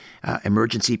water.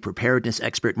 Emergency preparedness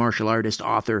expert, martial artist,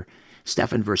 author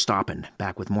Stefan Verstappen,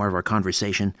 back with more of our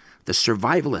conversation. The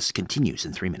Survivalist continues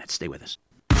in 3 minutes. Stay with us.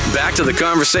 Back to the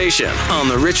conversation on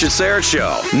The Richard Syrett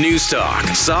Show. News Talk,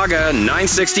 Saga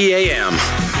 960 AM.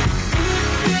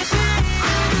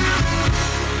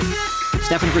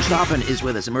 Stefan Verstappen is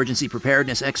with us, emergency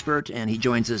preparedness expert, and he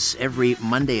joins us every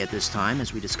Monday at this time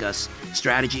as we discuss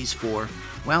strategies for,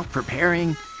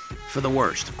 preparing for the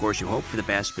worst. Of course, you hope for the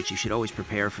best, but you should always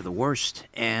prepare for the worst.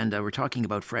 And we're talking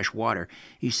about fresh water.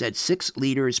 You said 6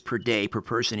 liters per day per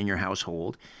person in your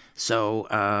household. So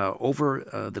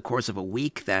over the course of a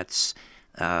week, that's,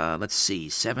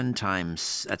 7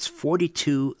 times, that's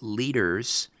 42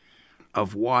 liters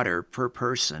of water per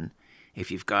person. If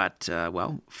you've got,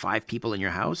 5 people in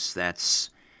your house, that's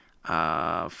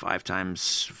 5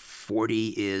 times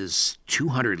 40 is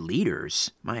 200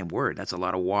 liters. My word, that's a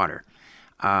lot of water.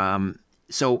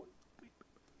 So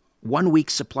 1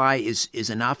 week's supply is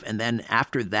enough, and then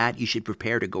after that, you should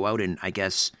prepare to go out and, I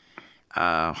guess,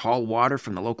 haul water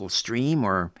from the local stream.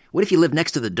 Or what if you live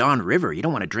next to the Don River? You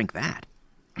don't want to drink that.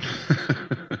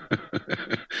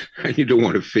 You don't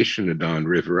want to fish in the Don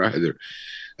River either.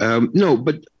 No,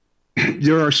 but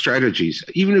there are strategies.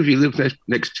 Even if you live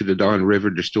next to the Don River,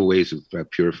 there's still ways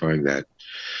of purifying that.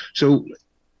 So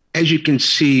as you can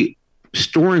see,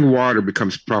 storing water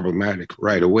becomes problematic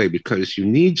right away because you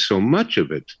need so much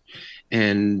of it.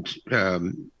 And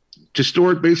to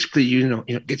store it, basically,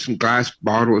 get some glass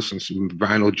bottles and some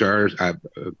vinyl jars,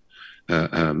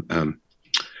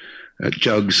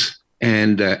 jugs,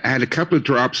 and add a couple of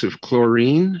drops of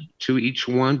chlorine to each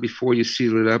one before you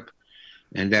seal it up.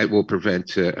 And that will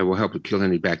will help to kill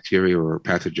any bacteria or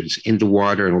pathogens in the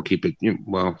water, and will keep it,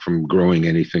 from growing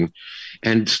anything,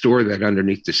 and store that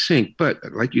underneath the sink. But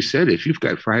like you said, if you've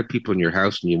got 5 people in your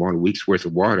house and you want a week's worth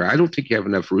of water, I don't think you have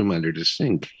enough room under the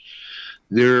sink.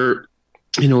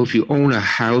 If you own a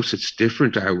house, it's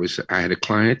different. I had a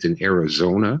client in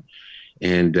Arizona,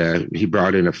 and he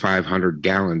brought in a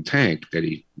 500-gallon tank that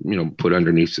he, put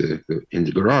underneath in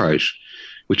the garage,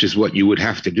 which is what you would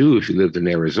have to do if you lived in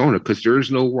Arizona, because there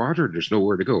is no water. There's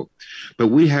nowhere to go. But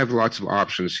we have lots of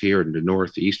options here in the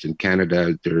Northeast. In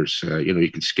Canada, there's,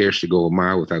 you can scarcely go a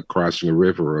mile without crossing a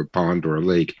river or a pond or a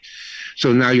lake.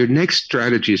 So now your next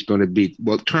strategy is going to be,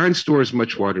 try and store as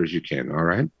much water as you can. All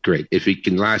right, great. If it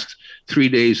can last 3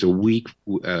 days a week,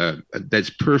 that's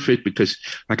perfect, because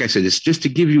like I said, it's just to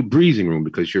give you breathing room,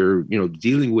 because you're,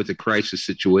 dealing with a crisis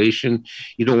situation.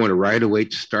 You don't want to right away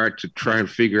start to try and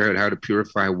figure out how to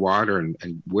purify water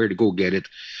and where to go get it.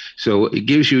 So it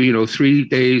gives you, 3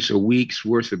 days, a week's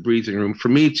worth of breathing room. For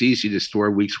me, it's easy to store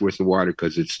a week's worth of water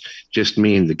because it's just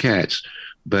me and the cats.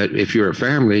 But if you're a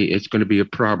family, it's going to be a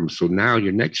problem. So now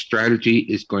your next strategy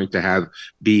is going to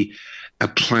be a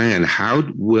plan. How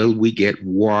will we get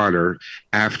water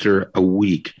after a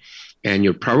week? And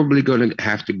you're probably going to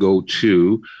have to go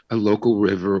to a local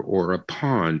river or a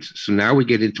pond. So now we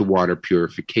get into water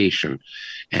purification.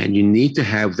 And you need to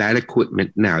have that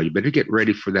equipment now. You better get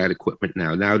ready for that equipment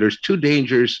now. Now, there's 2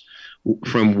 dangers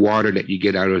from water that you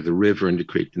get out of the river and the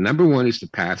creek. The number one is the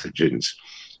pathogens.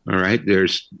 All right.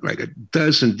 There's like a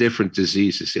dozen different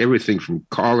diseases, everything from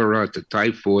cholera to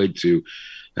typhoid to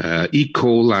E.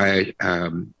 coli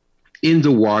in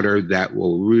the water that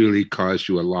will really cause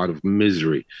you a lot of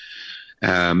misery.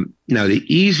 Now, the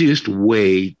easiest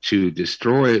way to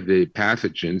destroy the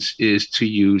pathogens is to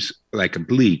use like a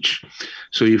bleach.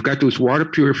 So you've got those water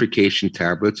purification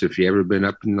tablets. If you've ever been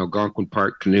up in Algonquin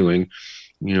Park canoeing,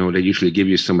 they usually give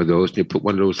you some of those. You put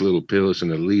one of those little pills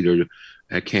in a liter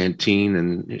a canteen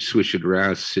and swish it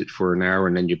around, sit for an hour,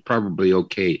 and then you're probably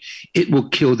okay. It will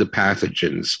kill the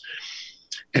pathogens.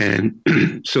 And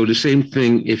so the same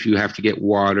thing if you have to get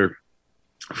water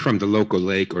from the local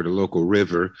lake or the local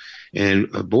river. And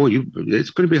it's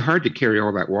going to be hard to carry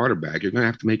all that water back. You're going to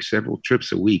have to make several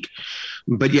trips a week.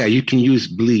 But yeah, you can use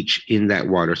bleach in that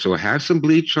water. So have some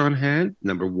bleach on hand,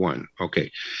 number one.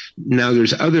 Okay. Now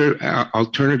there's other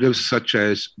alternatives such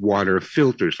as water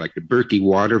filters, like the Berkey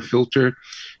water filter,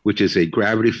 which is a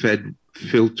gravity-fed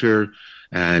filter.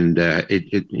 And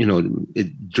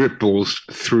it dripples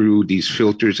through these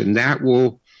filters, and that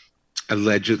will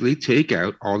allegedly take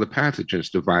out all the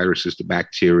pathogens, the viruses, the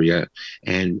bacteria,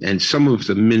 and some of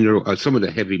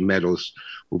the heavy metals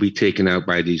will be taken out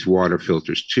by these water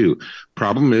filters too.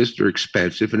 Problem is they're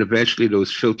expensive, and eventually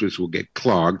those filters will get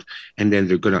clogged, and then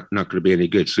they're not going to be any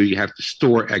good. So you have to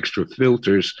store extra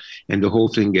filters, and the whole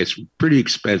thing gets pretty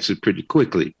expensive pretty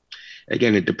quickly.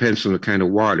 Again, it depends on the kind of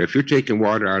water. If you're taking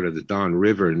water out of the Don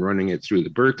River and running it through the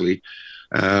Berkeley,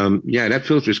 that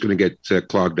filter is going to get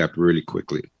clogged up really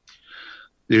quickly.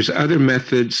 There's other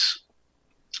methods,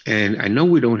 and I know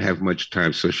we don't have much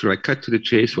time, so should I cut to the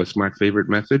chase? What's my favorite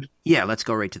method? Yeah, let's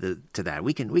go right to that.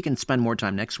 We can spend more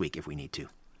time next week if we need to.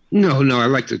 No, I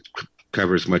like to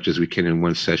cover as much as we can in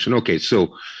one session. Okay,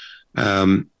 so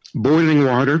boiling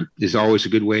water is always a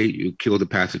good way. You kill the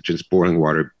pathogens, boiling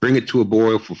water. Bring it to a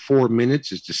boil for 4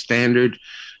 minutes is the standard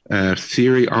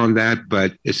theory on that,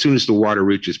 but as soon as the water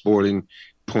reaches boiling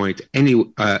point,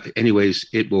 anyways,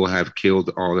 it will have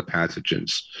killed all the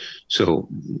pathogens. So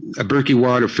a Berkey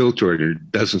water filter, and there are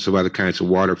dozens of other kinds of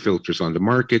water filters on the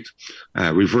market,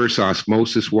 reverse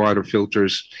osmosis water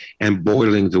filters, and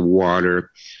boiling the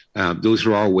water. Those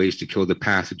are all ways to kill the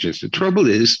pathogens. The trouble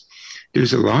is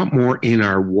there's a lot more in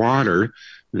our water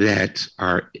that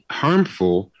are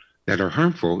harmful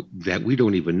that we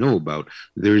don't even know about.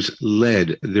 There's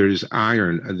lead, there's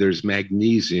iron, there's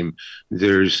magnesium,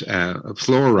 there's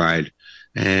fluoride,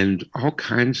 and all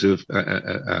kinds of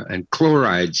and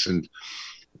chlorides, and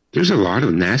there's a lot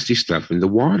of nasty stuff in the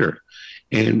water.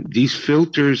 And these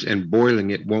filters and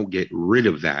boiling it won't get rid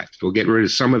of that. It'll get rid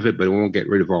of some of it, but it won't get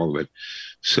rid of all of it.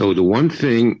 So the one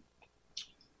thing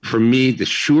for me, the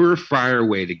surefire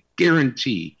way to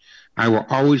guarantee I will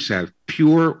always have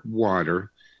pure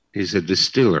water is a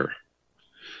distiller.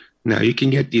 Now, you can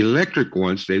get the electric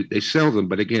ones. They sell them,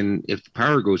 but again, if the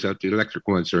power goes out, the electric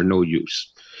ones are no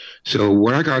use. So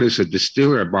what I got is a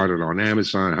distiller. I bought it on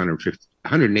Amazon,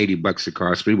 $180 it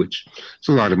cost me, which is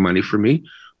a lot of money for me.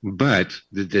 But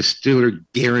the distiller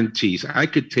guarantees I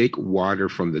could take water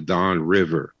from the Don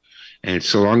River, and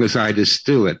so long as I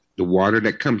distill it, The water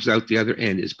that comes out the other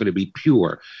end is going to be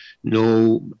pure,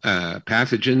 no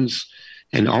pathogens,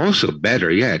 and also better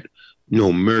yet,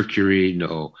 no mercury,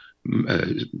 no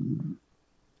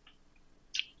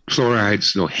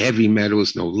fluorides, no heavy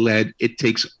metals, no lead. It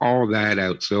takes all that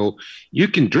out. So you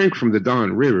can drink from the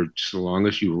Don River so long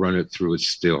as you run it through a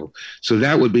still. So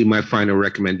that would be my final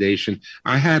recommendation.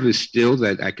 I have a still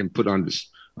that I can put on the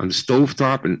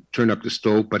stovetop and turn up the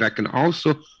stove, but I can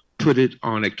also put it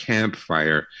on a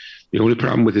campfire. The only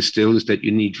problem with a still is that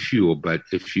you need fuel. But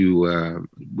if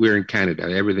we're in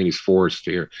Canada, everything is forest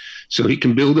here. So you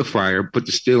can build a fire, put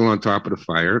the still on top of the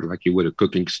fire, like you would a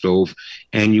cooking stove,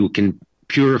 and you can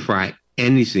purify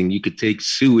anything. You could take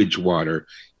sewage water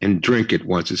and drink it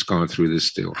once it's gone through the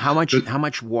still. How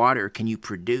much water can you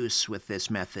produce with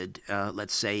this method,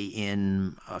 let's say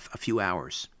in a few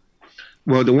hours?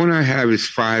 Well, the one I have is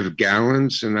 5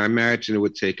 gallons, and I imagine it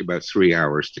would take about 3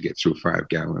 hours to get through 5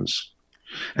 gallons.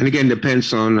 And again,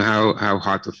 depends on how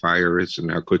hot the fire is and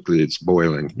how quickly it's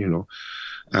boiling,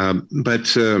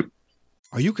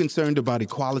 Are you concerned about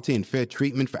equality and fair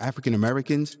treatment for African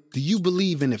Americans? Do you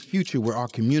believe in a future where our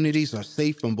communities are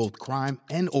safe from both crime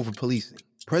and over-policing?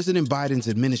 President Biden's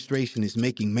administration is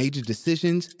making major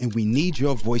decisions, and we need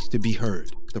your voice to be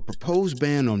heard. The proposed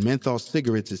ban on menthol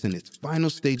cigarettes is in its final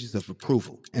stages of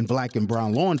approval, and Black and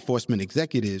brown law enforcement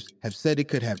executives have said it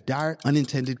could have dire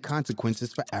unintended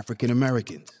consequences for African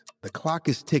Americans. The clock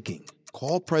is ticking.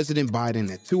 Call President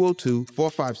Biden at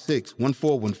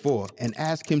 202-456-1414 and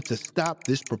ask him to stop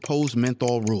this proposed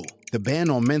menthol rule. The ban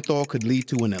on menthol could lead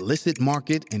to an illicit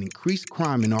market and increased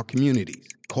crime in our communities.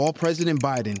 Call President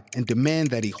Biden and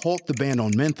demand that he halt the ban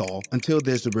on menthol until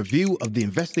there's a review of the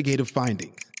investigative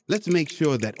findings. Let's make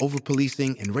sure that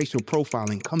overpolicing and racial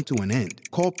profiling come to an end.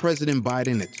 Call President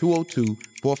Biden at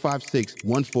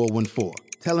 202-456-1414.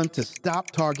 Tell him to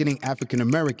stop targeting African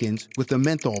Americans with a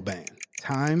menthol ban.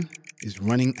 Time is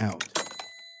running out.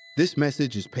 This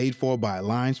message is paid for by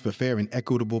Alliance for Fair and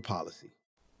Equitable Policy.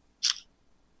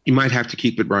 You might have to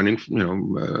keep it running,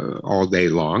 all day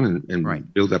long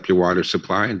and build up your water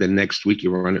supply. And then next week you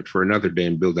run it for another day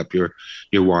and build up your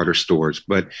water stores.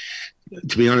 But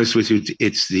to be honest with you,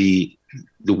 it's the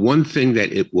one thing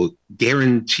that it will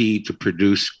guarantee to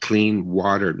produce clean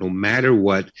water no matter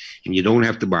what. And you don't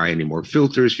have to buy any more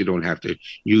filters. You don't have to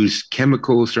use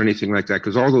chemicals or anything like that,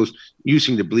 because all those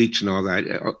using the bleach and all that,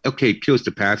 okay, it kills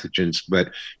the pathogens,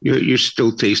 but you're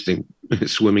still tasting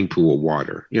swimming pool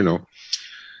water,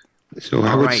 So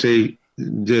I would say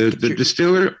the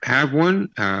distiller have one.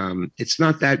 It's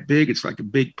not that big. It's like a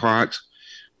big pot,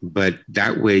 but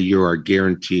that way you are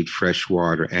guaranteed fresh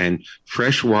water. And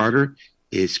fresh water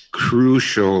is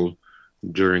crucial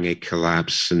during a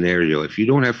collapse scenario. If you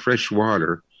don't have fresh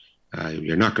water,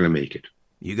 you're not going to make it.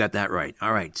 You got that right.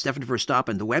 All right. Stefan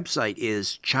Verstappen, the website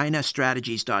is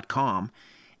chinastrategies.com,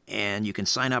 and you can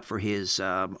sign up for his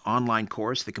online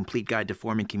course, The Complete Guide to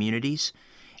Forming Communities.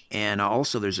 And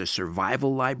also there's a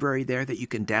survival library there that you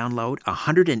can download,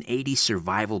 180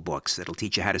 survival books that'll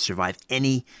teach you how to survive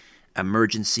any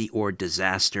emergency or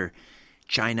disaster.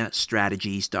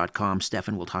 chinastrategies.com.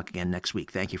 Stefan, we'll talk again next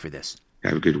week. Thank you for this.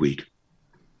 Have a good week.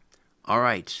 All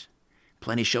right.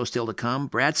 Plenty of show still to come.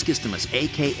 Brad Skistimas,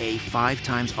 a.k.a. 5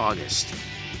 Times August,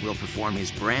 will perform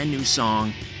his brand new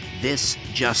song, This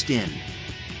Just In,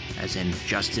 as in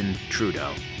Justin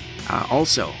Trudeau.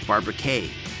 Also, Barbara Kay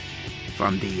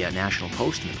from the National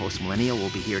Post and the Post Millennial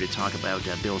will be here to talk about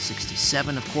Bill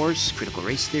 67, of course, critical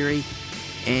race theory,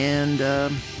 and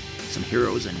some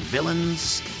heroes and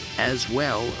villains as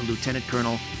well. Lieutenant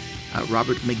Colonel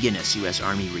Robert McGinnis, U.S.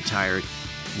 Army retired.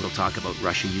 We'll talk about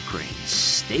Russia-Ukraine.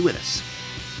 Stay with us.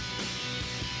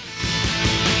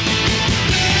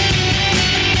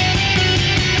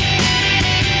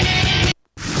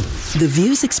 The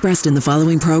views expressed in the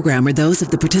following program are those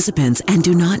of the participants and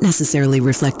do not necessarily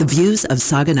reflect the views of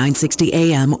Saga 960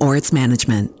 AM or its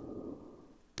management.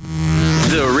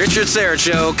 The Richard Syrett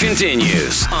Show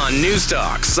continues on News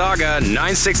Talk, Saga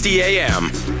 960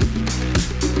 AM.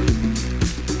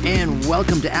 And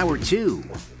welcome to Hour 2.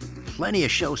 Plenty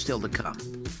of show still to come.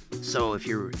 So if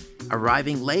you're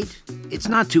arriving late, it's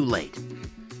not too late.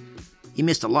 You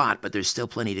missed a lot, but there's still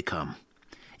plenty to come.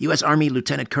 U.S. Army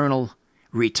Lieutenant Colonel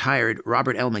retired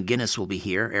Robert L. McGinnis will be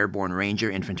here, Airborne Ranger,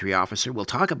 Infantry Officer. We'll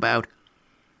talk about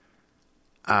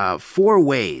 4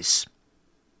 ways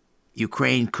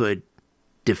Ukraine could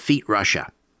defeat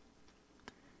Russia.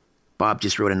 Bob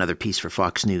just wrote another piece for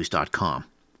FoxNews.com.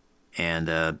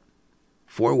 And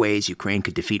 4 ways Ukraine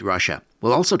could defeat Russia.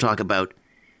 We'll also talk about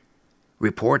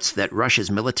reports that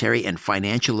Russia's military and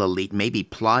financial elite may be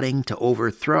plotting to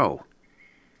overthrow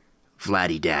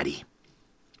Vladdy Daddy.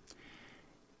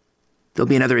 There'll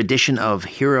be another edition of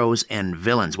Heroes and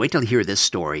Villains. Wait till you hear this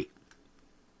story.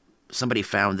 Somebody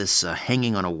found this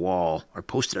hanging on a wall or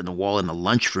posted on the wall in the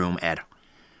lunchroom at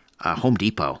Home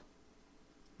Depot.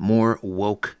 More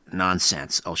woke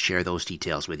nonsense. I'll share those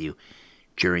details with you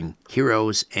during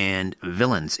Heroes and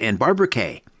Villains. And Barbara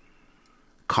Kay,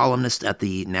 columnist at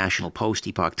the National Post,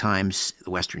 Epoch Times,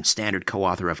 the Western Standard,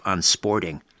 co-author of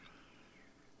Unsporting,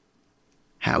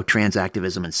 How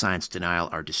Transactivism and Science Denial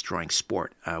Are Destroying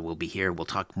Sport, will be here. We'll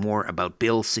talk more about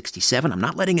Bill 67. I'm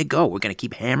not letting it go. We're going to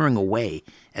keep hammering away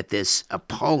at this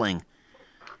appalling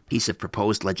piece of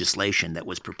proposed legislation that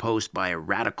was proposed by a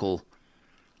radical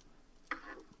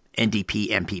NDP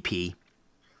MPP.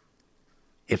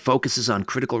 It focuses on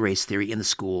critical race theory in the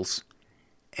schools.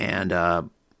 And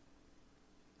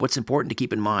what's important to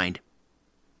keep in mind,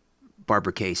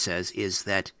 Barbara Kay says, is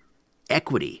that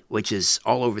equity, which is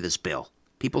all over this bill.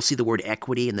 People see the word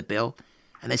equity in the bill,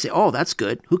 and they say, oh, that's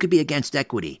good. Who could be against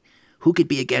equity? Who could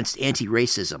be against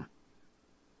anti-racism?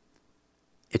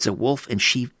 It's a wolf in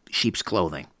sheep's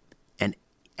clothing. And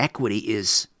equity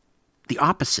is the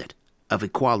opposite of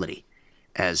equality,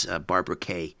 as Barbara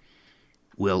Kay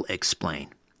will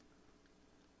explain.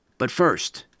 But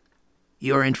first,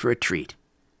 you're in for a treat.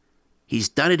 He's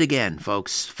done it again,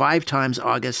 folks. 5 times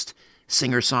August,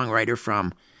 singer-songwriter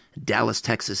from Dallas,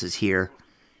 Texas, is here.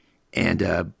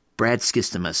 And Brad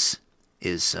Skistimus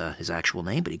is his actual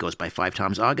name, but he goes by 5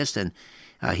 times August, and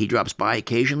he drops by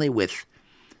occasionally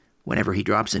whenever he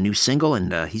drops a new single,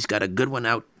 and he's got a good one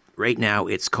out right now.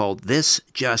 It's called This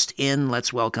Just In.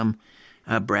 Let's welcome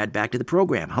Brad back to the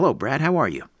program. Hello, Brad. How are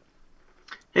you?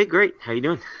 Hey, great. How you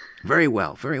doing? Very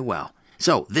well, very well.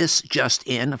 So, This Just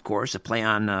In, of course, a play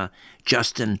on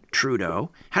Justin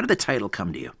Trudeau. How did the title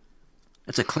come to you?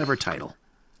 That's a clever title.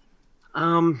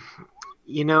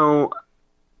 You know,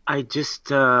 I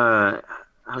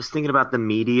was thinking about the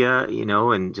media,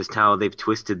 and just how they've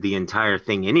twisted the entire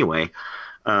thing anyway,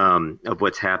 of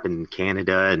what's happened in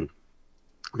Canada, and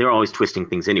they're always twisting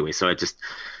things anyway. So I just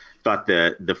thought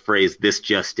the phrase "this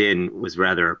just in" was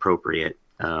rather appropriate,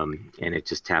 and it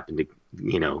just happened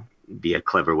to, be a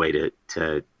clever way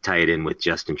to tie it in with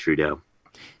Justin Trudeau.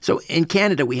 So in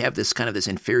Canada, we have this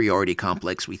inferiority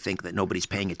complex. We think that nobody's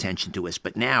paying attention to us,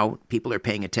 but now people are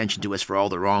paying attention to us for all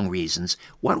the wrong reasons.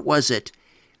 What was it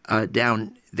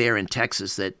down there in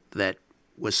Texas that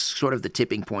was sort of the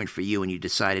tipping point for you, and you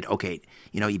decided, okay,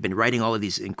 you've been writing all of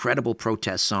these incredible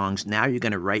protest songs. Now you're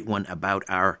going to write one about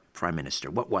our prime minister.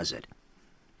 What was it?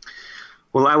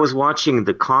 Well, I was watching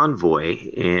the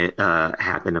convoy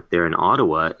happen up there in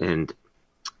Ottawa, and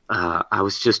I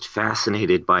was just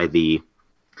fascinated by the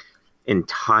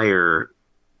entire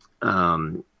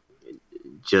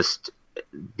just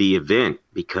the event,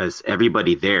 because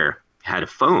everybody there had a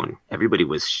phone. Everybody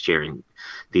was sharing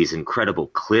these incredible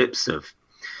clips of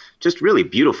just really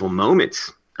beautiful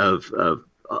moments of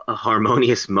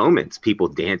harmonious moments, people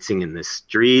dancing in the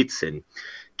streets and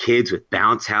kids with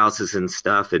bounce houses and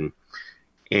stuff.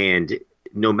 And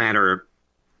no matter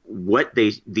what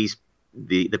the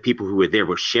people who were there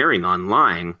were sharing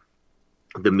online,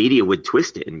 the media would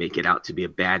twist it and make it out to be a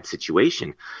bad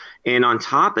situation. And on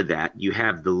top of that, you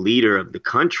have the leader of the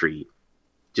country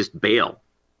just bail,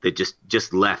 that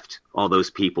just left all those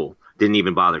people, didn't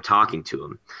even bother talking to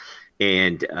them.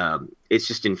 And it's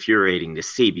just infuriating to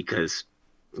see, because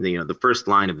the first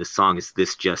line of the song is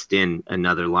 "This just in,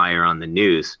 another liar on the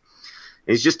news."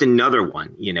 It's just another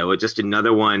one, just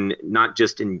another one, not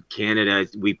just in Canada.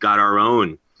 We've got our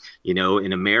own,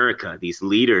 in America, these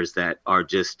leaders that are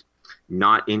just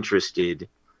not interested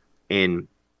in,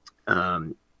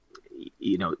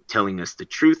 telling us the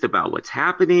truth about what's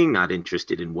happening, not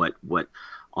interested in what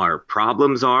our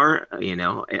problems are,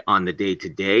 on the day to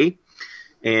day.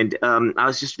 And I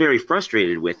was just very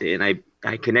frustrated with it. And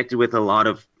I connected with a lot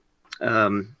of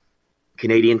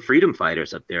Canadian freedom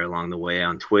fighters up there along the way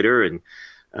on Twitter. And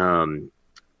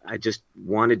I just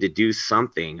wanted to do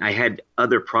something. I had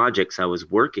other projects I was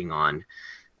working on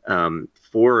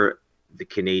for the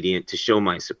Canadian, to show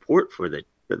my support for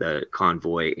the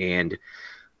convoy. And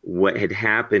what had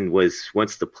happened was,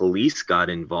 once the police got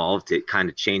involved, it kind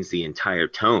of changed the entire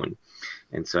tone.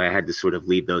 And so I had to sort of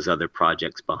leave those other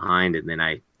projects behind. And then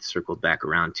I circled back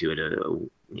around to it a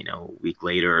week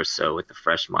later or so with a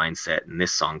fresh mindset. And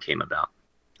this song came about.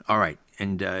 All right.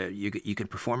 And you can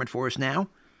perform it for us now?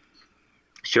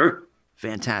 Sure.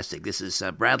 Fantastic. This is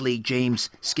Bradley James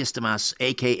Skistimas,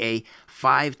 a.k.a.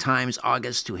 5 times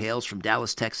August, who hails from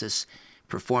Dallas, Texas,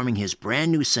 performing his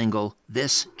brand new single,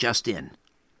 This Just In.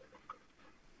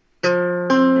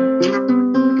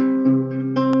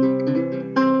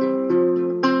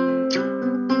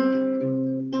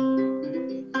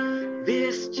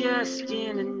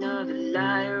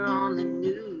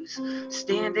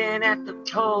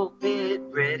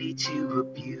 easy to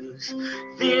abuse.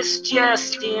 This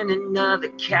just in, another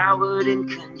coward in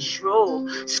control,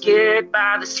 scared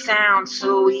by the sound,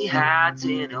 so he hides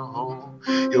in a hole.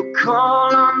 He'll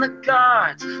call on the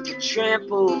guards to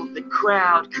trample the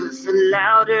crowd, 'cause the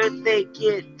louder they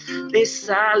get, they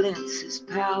silence his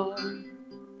power.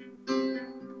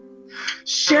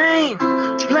 Shame,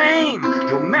 blame,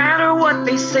 no matter what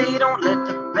they say, don't let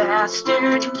the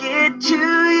bastard get to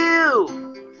you.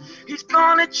 He's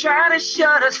gonna try to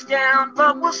shut us down,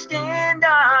 but we'll stand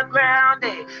our ground.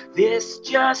 Hey, this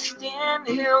just in,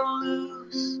 he'll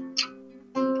lose.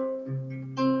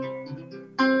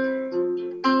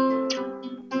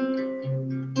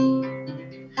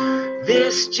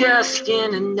 This just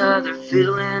in, another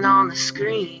villain on the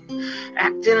screen,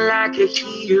 acting like a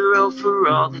hero for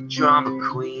all the drama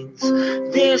queens.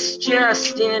 This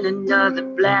just in, another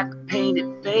black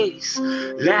painted face,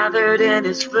 lathered in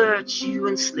his virtue,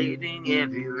 enslaving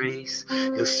every race.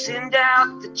 He'll send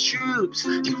out the troops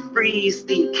to freeze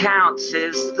the accounts,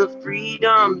 says the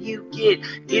freedom you get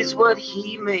is what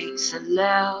he makes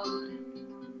allowed.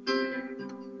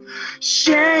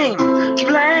 Shame,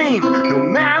 blame, no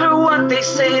matter what they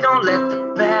say, don't let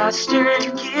the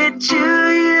bastard get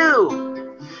to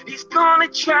you. He's gonna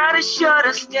try to shut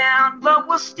us down, but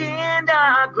we'll stand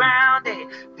our ground. Hey,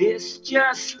 this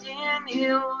just in,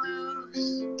 he'll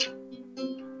lose.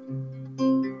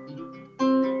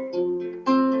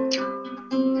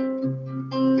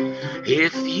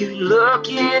 If you look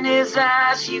in his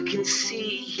eyes, you can see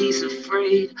he's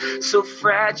afraid, so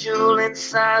fragile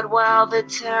inside while the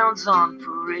town's on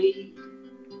parade.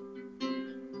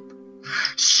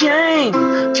 Shame,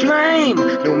 blame,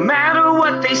 no matter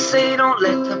what they say, don't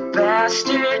let the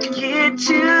bastard get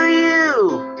to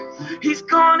you. He's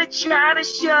gonna try to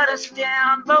shut us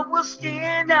down, but we'll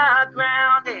stand our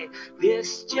ground. Hey,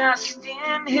 this just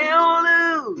in, he'll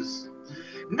lose.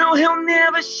 No, he'll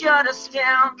never shut us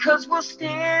down, 'cause we'll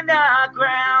stand our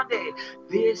ground. Hey,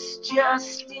 this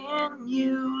just in,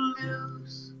 you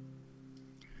lose.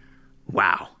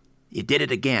 Wow, you did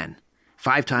it again.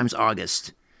 5 times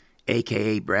August,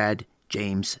 a.k.a. Brad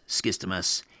James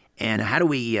Skistimas. And how do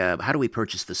we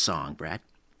purchase the song, Brad?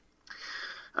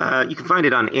 You can find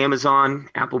it on Amazon,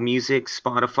 Apple Music,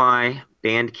 Spotify,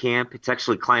 Bandcamp. It's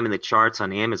actually climbing the charts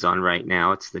on Amazon right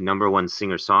now. It's the #1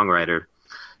 singer-songwriter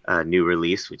new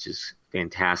release, which is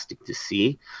fantastic to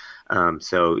see.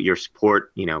 So your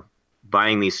support,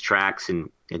 buying these tracks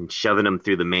and shoving them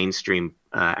through the mainstream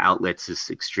outlets is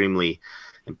extremely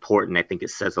important. I think it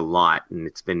says a lot, and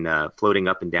it's been floating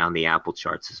up and down the Apple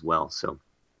charts as well. So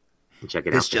check it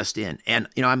out. This just in, and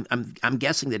I'm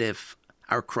guessing that if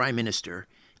our Prime Minister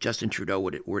Justin Trudeau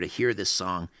were to hear this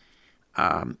song,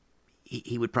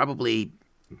 he would probably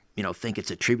think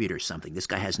it's a tribute or something. This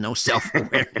guy has no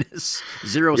self-awareness,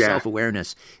 zero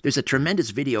self-awareness. There's a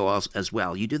tremendous video as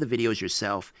well. You do the videos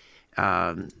yourself.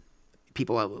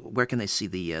 People, where can they see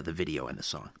the video and the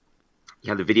song?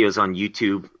 Yeah, the video's on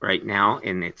YouTube right now,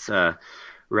 and it's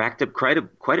racked up quite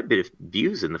a bit of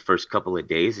views in the first couple of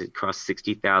days. It crossed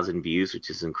 60,000 views, which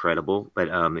is incredible. But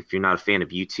if you're not a fan of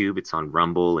YouTube, it's on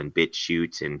Rumble and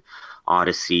BitChute and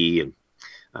Odyssey and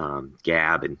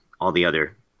Gab and all the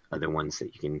other ones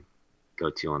that you can go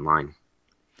to online.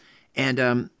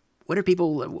 And what are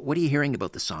you hearing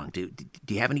about the song? Do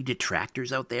you have any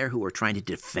detractors out there who are trying to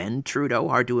defend Trudeau?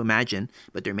 Hard to imagine,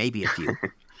 but there may be a few.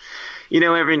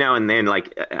 Every now and then,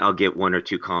 I'll get 1 or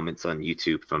 2 comments on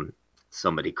YouTube from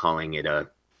somebody calling it a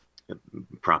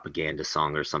propaganda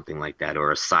song or something like that,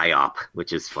 or a psyop,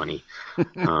 which is funny.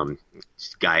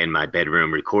 Just a guy in my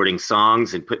bedroom recording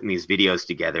songs and putting these videos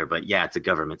together, but yeah, it's a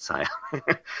government psyop.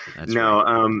 Right.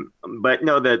 But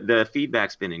no, the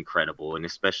feedback's been incredible, and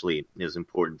especially it was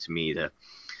important to me to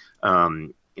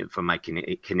from my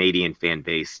Canadian fan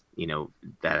base,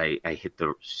 that I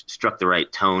struck the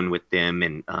right tone with them,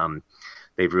 and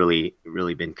they've really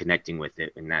been connecting with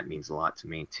it, and that means a lot to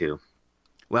me too.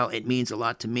 Well, it means a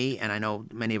lot to me, and I know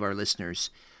many of our listeners,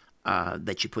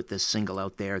 that you put this single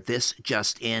out there. This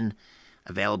just in,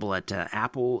 available at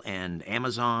Apple and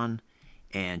Amazon,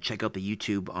 and check out the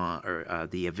YouTube or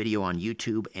the video on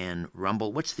YouTube and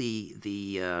Rumble. What's your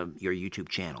YouTube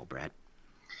channel, Brad?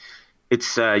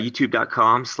 It's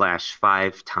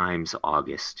youtube.com/5 times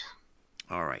August.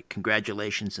 All right.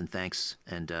 Congratulations and thanks,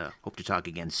 and hope to talk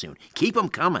again soon. Keep them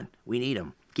coming. We need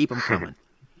them. Keep them coming.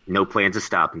 No plans to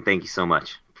stop, and thank you so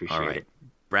much. Appreciate it.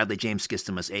 Bradley James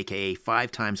Skistimas, a.k.a.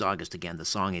 5 times August again. The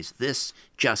song is This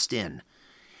Just In.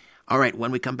 All right,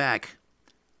 when we come back,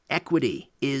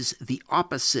 equity is the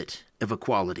opposite of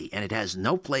equality, and it has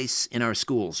no place in our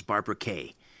schools. Barbara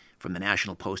Kay from the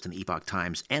National Post and the Epoch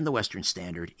Times and the Western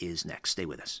Standard is next. Stay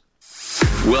with us.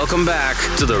 Welcome back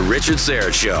to the Richard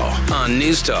Syrett Show on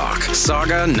News Talk,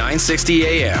 Saga 960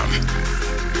 AM.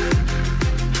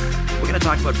 We're going to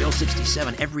talk about Bill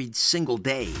 67 every single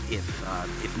day,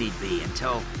 if need be,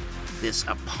 until this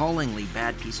appallingly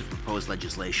bad piece of proposed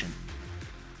legislation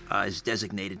is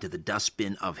designated to the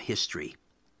dustbin of history.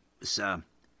 It was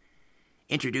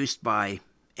introduced by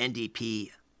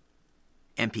NDP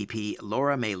MPP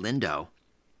Laura May Lindo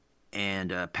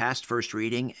and passed first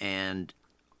reading and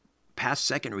passed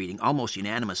second reading almost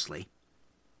unanimously.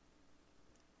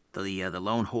 The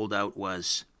lone holdout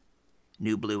was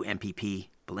New Blue MPP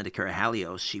Belinda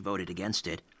Carahalios. She voted against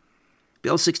it.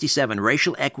 Bill 67,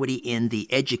 racial equity in the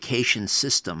education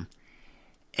system.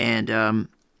 And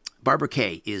Barbara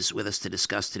Kay is with us to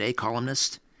discuss today,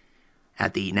 columnist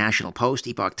at the National Post,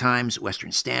 Epoch Times,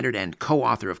 Western Standard, and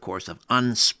co-author, of course, of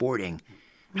Unsporting,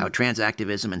 How Trans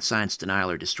Activism and Science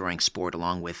Denial Are Destroying Sport,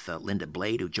 along with Linda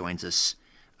Blade, who joins us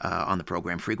on the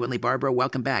program frequently. Barbara,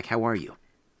 welcome back. How are you?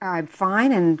 I'm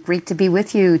fine, and great to be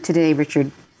with you today,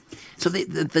 Richard. So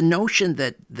the notion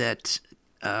that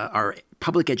our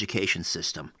public education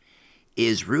system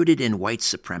is rooted in white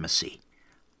supremacy.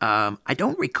 I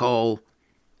don't recall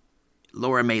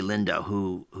Laura May Lindo,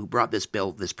 who brought this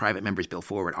private member's bill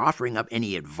forward, offering up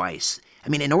any advice. I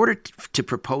mean, in order to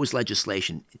propose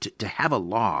legislation, to have a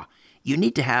law, you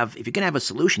need to have, if you're going to have a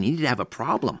solution, you need to have a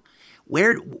problem.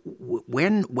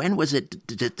 When was it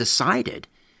decided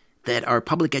that our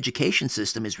public education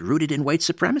system is rooted in white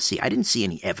supremacy? I didn't see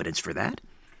any evidence for that.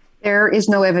 There is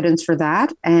no evidence for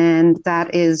that, and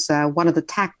that is one of the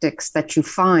tactics that you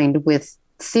find with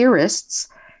theorists,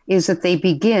 is that they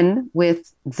begin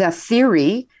with the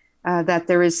theory that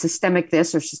there is systemic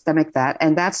this or systemic that,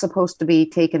 and that's supposed to be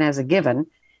taken as a given,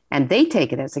 and they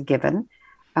take it as a given.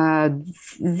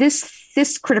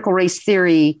 This critical race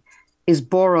theory is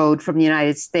borrowed from the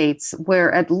United States,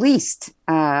 where at least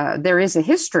there is a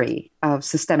history of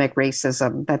systemic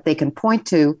racism that they can point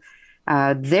to.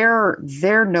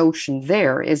 Their notion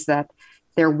there is that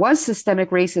there was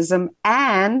systemic racism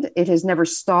and it has never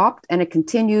stopped, and it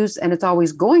continues, and it's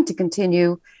always going to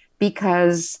continue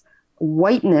because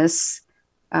whiteness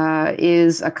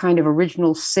is a kind of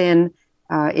original sin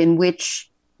in which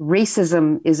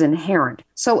racism is inherent.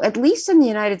 So at least in the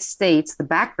United States, the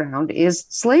background is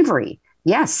slavery.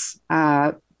 Yes,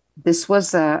 this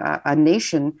was a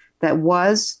nation that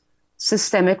was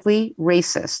systemically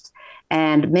racist.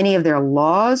 And many of their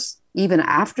laws, even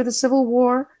after the Civil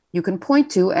War, you can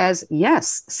point to as,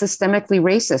 yes, systemically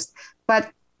racist.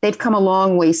 But they've come a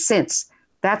long way since.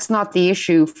 That's not the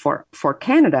issue for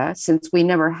Canada, since we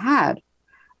never had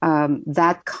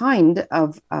that kind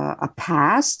of a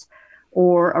past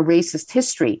or a racist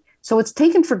history. So it's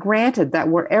taken for granted that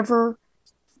wherever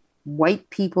white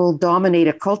people dominate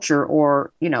a culture,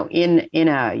 or in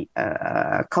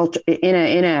a culture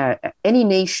in any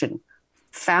nation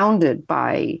founded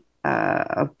by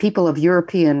people of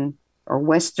European or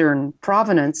Western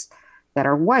provenance that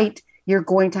are white, you're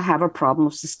going to have a problem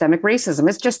of systemic racism.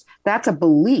 It's just, that's a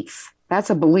belief. That's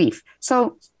a belief.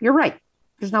 So you're right.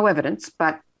 There's no evidence,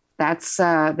 but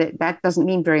that doesn't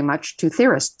mean very much to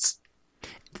theorists.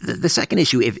 The second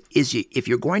issue if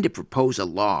you're going to propose a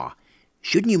law,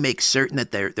 shouldn't you make certain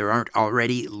that there aren't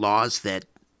already laws that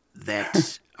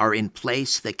are in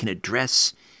place that can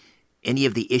address any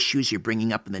of the issues you're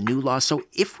bringing up in the new law? So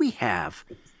if we have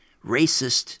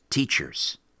racist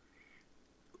teachers,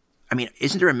 I mean,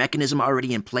 isn't there a mechanism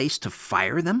already in place to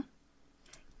fire them?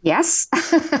 Yes.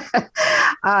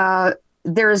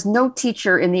 There is no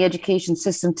teacher in the education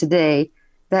system today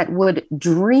that would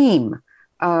dream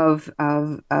of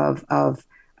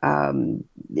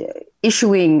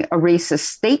issuing a racist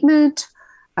statement,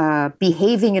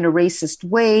 behaving in a racist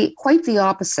way. Quite the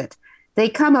opposite. They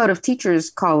come out of teachers'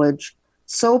 college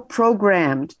so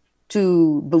programmed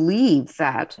to believe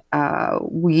that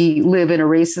we live in a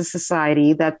racist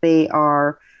society that they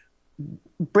are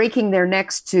breaking their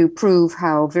necks to prove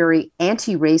how very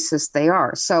anti-racist they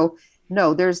are. So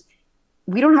no,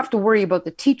 we don't have to worry about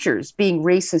the teachers being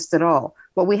racist at all.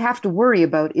 What we have to worry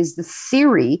about is the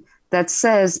theory that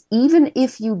says even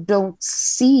if you don't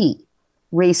see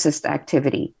racist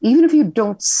activity, even if you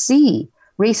don't see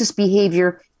racist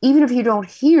behavior, even if you don't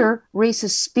hear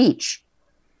racist speech,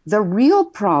 the real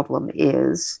problem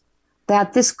is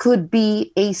that this could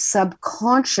be a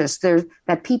subconscious,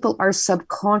 that people are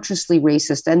subconsciously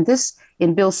racist. And this,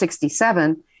 in Bill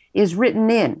 67, is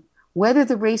written in, whether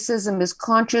the racism is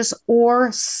conscious or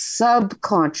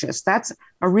subconscious. That's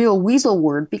a real weasel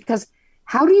word, because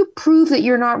how do you prove that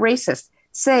you're not racist?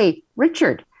 Say,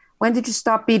 Richard, when did you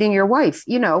stop beating your wife?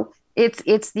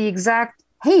 It's the exact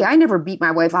hey, I never beat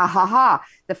my wife, ha ha ha.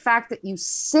 The fact that you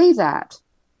say that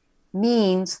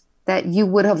means that you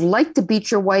would have liked to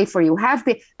beat your wife, or you have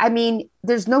been. I mean,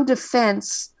 there's no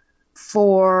defense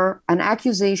for an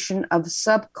accusation of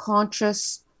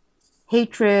subconscious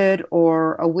hatred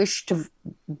or a wish to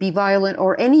be violent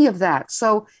or any of that.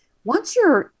 So once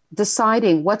you're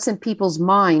deciding what's in people's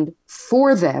mind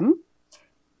for them,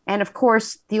 and of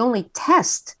course, the only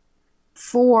test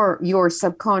for your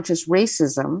subconscious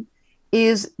racism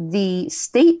is the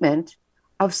statement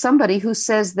of somebody who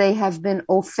says they have been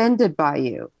offended by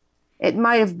you. It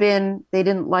might have been they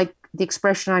didn't like the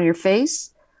expression on your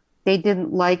face. They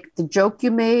didn't like the joke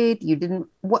you made. You didn't,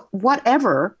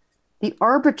 whatever. The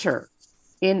arbiter,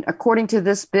 according to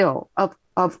this bill,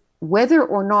 of whether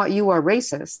or not you are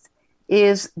racist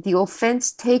is the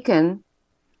offense taken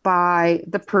by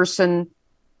the person.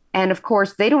 And of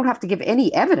course, they don't have to give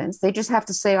any evidence. They just have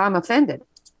to say, I'm offended.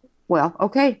 Well,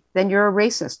 okay, then you're a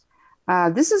racist.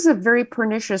 This is a very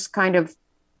pernicious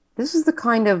this is the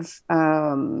kind of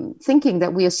thinking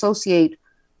that we associate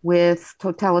with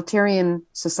totalitarian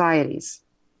societies.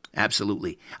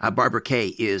 Absolutely. Barbara Kay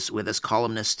is with us,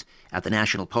 columnist at the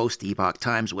National Post, the Epoch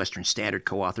Times, Western Standard,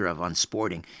 co-author of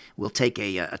Unsporting. We'll take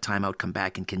a timeout, come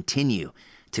back, and continue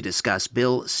to discuss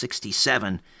Bill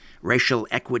 67, racial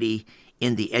equity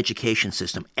in the education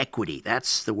system. Equity,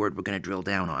 that's the word we're going to drill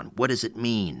down on. What does it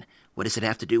mean? What does it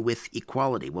have to do with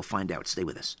equality? We'll find out. Stay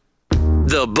with us.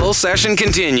 The Bull Session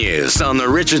continues on The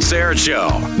Richard Syrett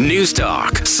Show. News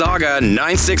Talk, Saga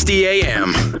 960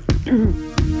 AM.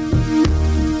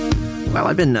 Well,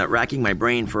 I've been racking my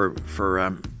brain for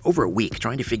over a week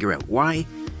trying to figure out why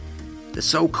the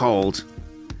so-called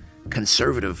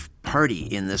conservative party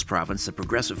in this province, the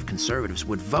Progressive Conservatives,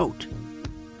 would vote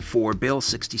for Bill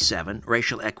 67,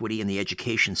 racial equity in the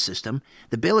education system.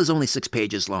 The bill is only 6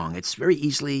 pages long. It's very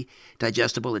easily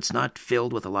digestible. It's not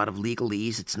filled with a lot of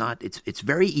legalese. It's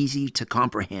very easy to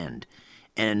comprehend.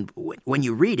 And when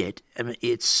you read it, I mean,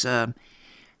 it's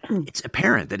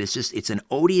apparent that it's an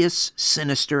odious,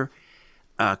 sinister,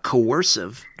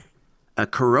 corrosive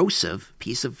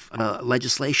piece of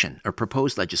legislation, or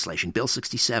proposed legislation, Bill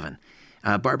 67.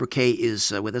 Barbara Kay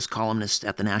is with us, columnist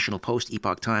at the National Post,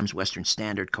 Epoch Times, Western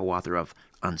Standard, co-author of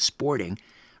Unsporting.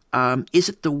 Is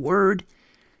it the word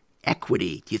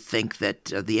equity, do you think, that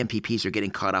the MPPs are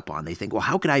getting caught up on? They think, well,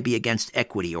 how could I be against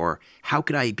equity, or how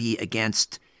could I be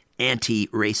against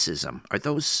anti-racism?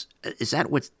 Is that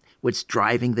what's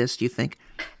driving this, do you think?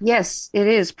 Yes, it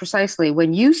is, precisely.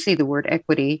 When you see the word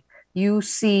equity, you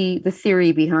see the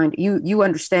theory behind it. You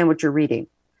understand what you're reading.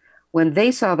 When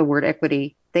they saw the word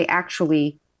equity, they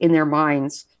actually, in their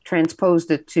minds,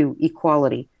 transposed it to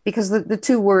equality, because the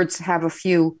two words have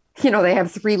they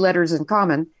have 3 letters in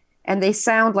common, and they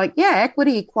sound like, yeah,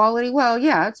 equity, equality. Well,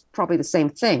 yeah, it's probably the same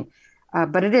thing,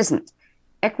 but it isn't.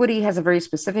 Equity has a very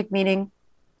specific meaning.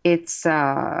 It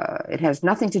has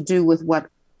nothing to do with what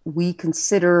we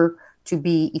consider to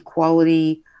be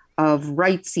equality of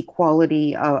rights,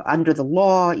 equality under the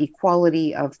law,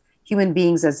 equality of human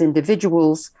beings as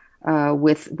individuals,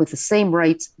 with the same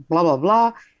rights, blah, blah,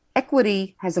 blah.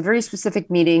 Equity has a very specific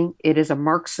meaning. It is a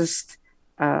Marxist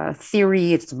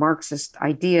theory. It's a Marxist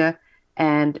idea.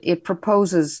 And it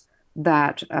proposes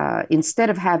that instead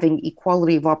of having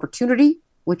equality of opportunity,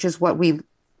 which is what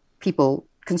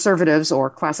conservatives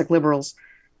or classic liberals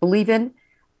believe in,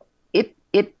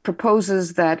 it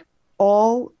proposes that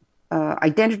all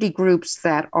identity groups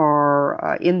that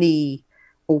are in the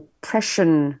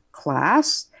oppression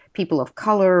class, people of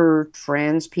color,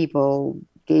 trans people,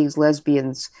 gays,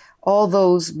 lesbians, all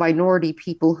those minority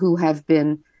people who have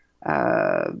been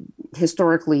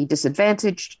historically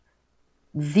disadvantaged,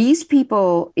 these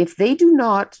people, if they do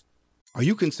not... Are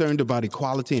you concerned about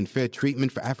equality and fair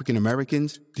treatment for African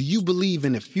Americans? Do you believe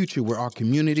in a future where our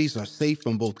communities are safe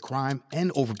from both crime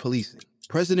and over-policing?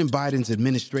 President Biden's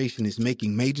administration is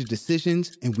making major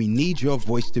decisions, and we need your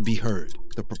voice to be heard.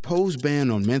 The proposed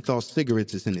ban on menthol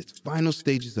cigarettes is in its final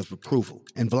stages of approval,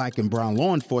 and Black and brown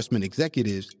law enforcement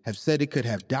executives have said it could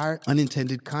have dire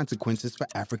unintended consequences for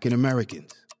African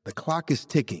Americans. The clock is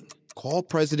ticking. Call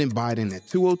President Biden at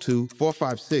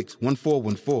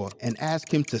 202-456-1414 and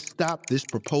ask him to stop this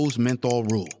proposed menthol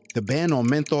rule. The ban on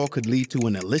menthol could lead to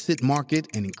an illicit market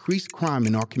and increased crime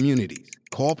in our communities.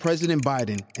 Call President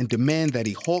Biden and demand that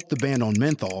he halt the ban on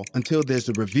menthol until there's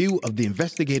a review of the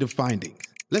investigative findings.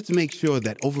 Let's make sure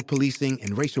that over-policing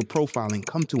and racial profiling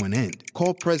come to an end.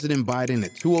 Call President Biden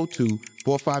at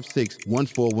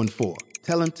 202-456-1414.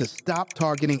 Tell him to stop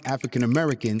targeting African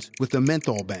Americans with a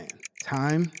menthol ban.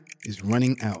 Time is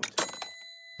running out.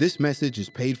 This message is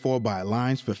paid for by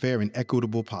Alliance for Fair and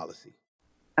Equitable Policy.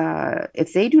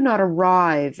 if they do not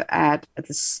arrive at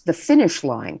the finish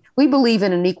line, we believe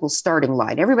in an equal starting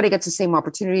line. Everybody gets the same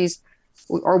opportunities,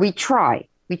 or we try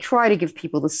to give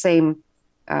people the same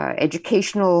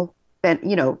educational,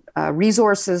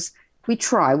 resources. We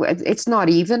try. It's not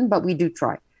even, but we do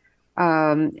try.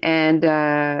 And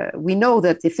we know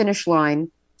that the finish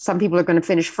line, some people are going to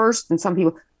finish first and some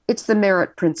people, it's the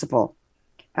merit principle.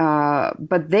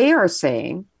 But they are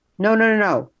saying,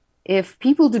 no. If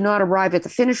people do not arrive at the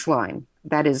finish line,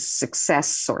 that is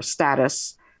success or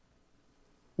status,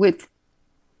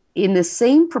 in the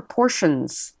same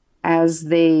proportions as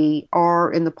they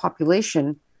are in the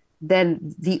population,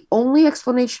 then the only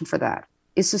explanation for that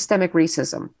is systemic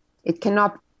racism. It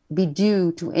cannot be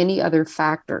due to any other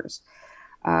factors.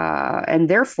 And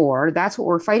therefore, that's what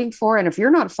we're fighting for. And if you're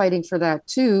not fighting for that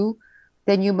too,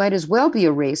 then you might as well be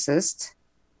a racist,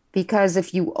 because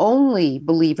if you only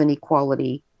believe in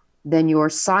equality, then your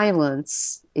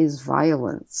silence is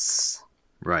violence.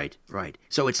 Right.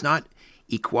 So it's not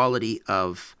equality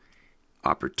of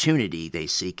opportunity they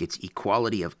seek, it's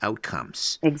equality of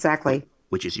outcomes. Exactly.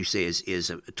 Which, as you say,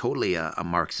 is totally a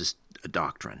Marxist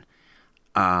doctrine.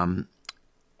 And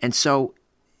so,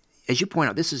 as you point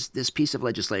out, this piece of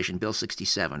legislation, Bill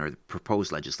 67, or the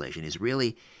proposed legislation, is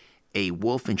really a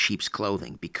wolf in sheep's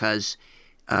clothing, because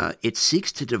it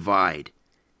seeks to divide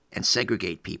and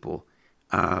segregate people.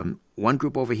 One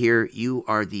group over here, you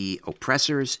are the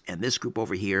oppressors, and this group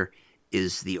over here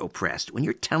is the oppressed. When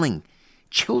you're telling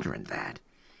children that,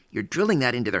 you're drilling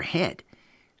that into their head,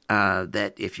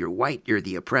 that if you're white, you're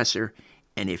the oppressor,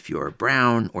 and if you're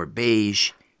brown or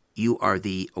beige, you are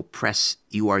the oppressed.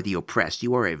 You are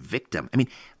a victim. I mean,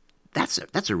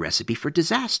 that's a recipe for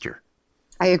disaster.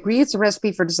 I agree. It's a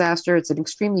recipe for disaster. It's an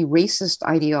extremely racist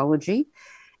ideology,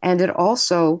 and it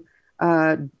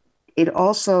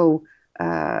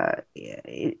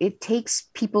takes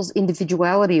people's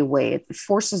individuality away. It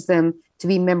forces them to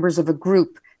be members of a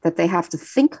group, that they have to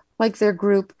think like their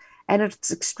group, and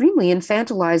it's extremely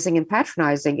infantilizing and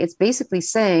patronizing. It's basically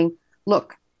saying,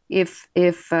 look, if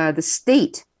the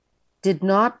state did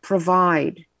not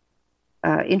provide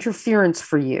interference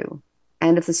for you,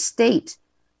 and if the state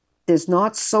does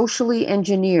not socially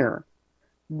engineer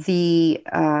the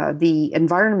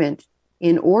environment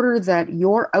in order that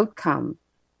your outcome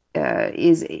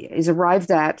is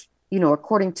arrived at,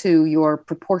 according to your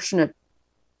proportion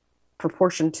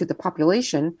to the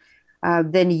population,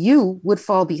 then you would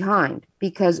fall behind,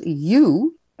 because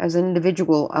you, as an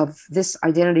individual of this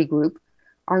identity group,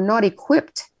 are not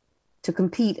equipped to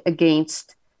compete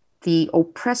against the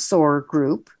oppressor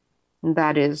group,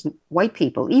 that is white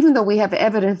people, even though we have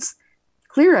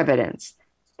clear evidence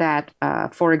that,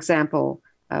 for example,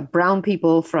 brown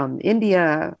people from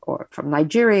India or from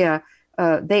Nigeria,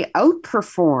 they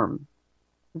outperform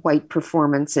white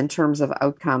performance in terms of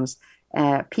outcomes.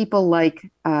 People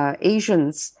like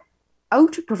Asians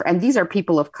outperform, and these are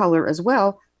people of color as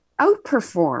well,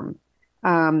 outperform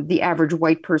the average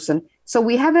white person. So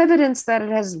we have evidence that it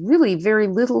has really very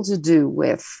little to do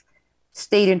with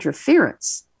state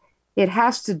interference. It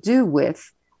has to do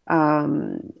with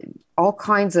all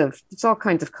kinds of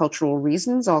cultural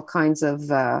reasons, all kinds of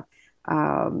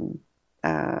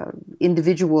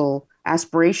individual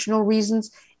aspirational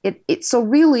reasons. It's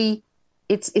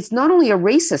not only a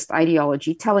racist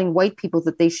ideology telling white people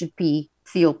that they should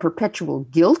feel perpetual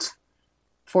guilt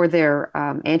for their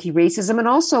anti-racism. And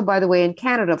also, by the way, in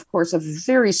Canada, of course, a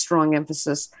very strong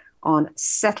emphasis on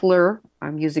settler,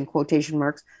 I'm using quotation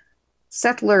marks,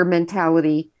 settler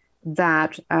mentality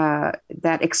that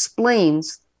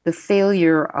explains the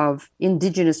failure of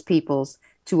Indigenous peoples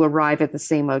to arrive at the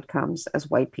same outcomes as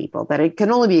white people, that it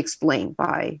can only be explained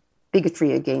by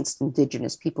bigotry against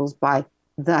Indigenous peoples by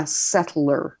the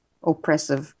settler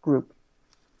oppressive group.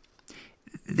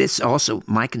 This also,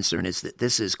 my concern is that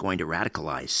this is going to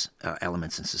radicalize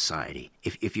elements in society.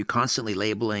 If you're constantly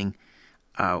labeling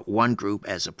one group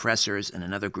as oppressors and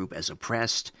another group as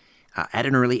oppressed at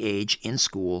an early age in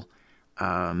school,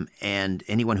 and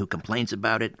anyone who complains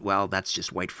about it, well, that's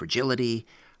just white fragility.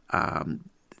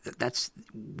 That's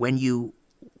when you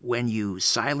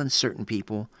silence certain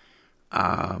people.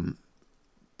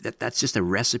 That's just a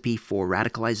recipe for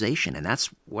radicalization, and that's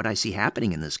what I see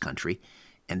happening in this country.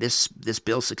 And this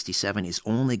Bill 67 is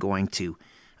only going to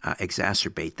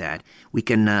exacerbate that. We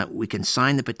can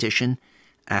sign the petition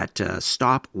at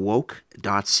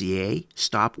stopwoke.ca.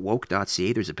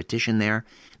 Stopwoke.ca. There's a petition there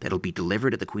that'll be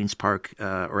delivered at the Queen's Park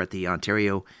or at the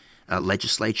Ontario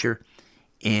legislature,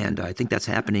 and I think that's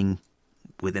happening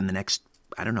within the next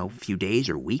few days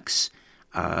or weeks.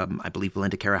 I believe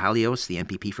Belinda Karahalios, the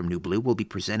MPP from New Blue, will be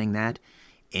presenting that.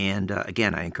 And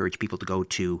again, I encourage people to go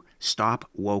to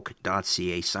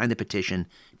stopwoke.ca, sign the petition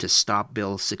to stop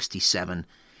Bill 67.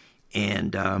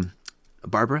 And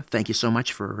Barbara, thank you so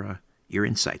much for your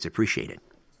insights. I appreciate it.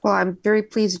 Well, I'm very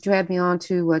pleased that you had me on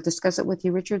to discuss it with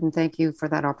you, Richard, and thank you for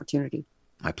that opportunity.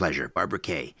 My pleasure. Barbara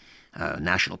Kay,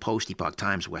 National Post, Epoch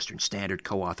Times, Western Standard,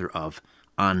 co-author of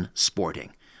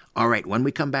Unsporting. All right, when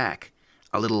we come back,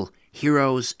 a little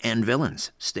heroes and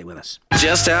villains. Stay with us.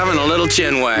 Just having a little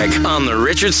chinwag on the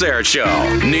Richard Syrett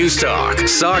Show. News Talk,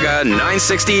 Saga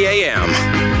 960 AM.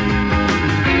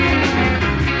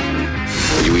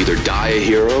 You either die a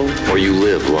hero or you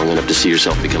live long enough to see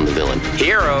yourself become the villain.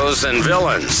 Heroes and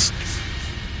villains.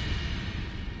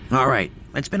 All right.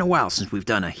 It's been a while since we've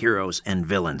done a heroes and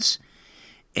villains.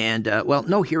 And, well,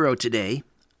 no hero today.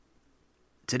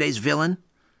 Today's villain,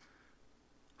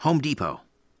 Home Depot.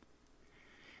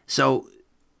 So,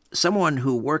 someone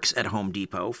who works at Home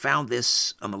Depot found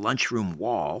this on the lunchroom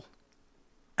wall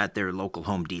at their local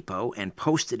Home Depot and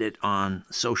posted it on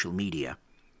social media.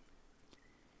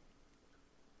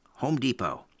 Home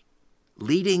Depot,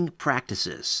 leading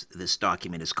practices, this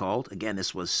document is called. Again,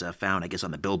 this was found, I guess,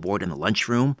 on the billboard in the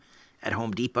lunchroom at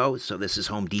Home Depot. So this is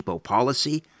Home Depot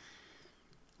policy.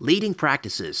 Leading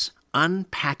practices,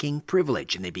 unpacking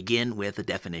privilege. And they begin with a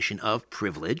definition of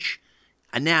privilege.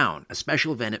 A noun, a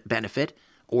special benefit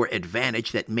or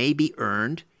advantage that may be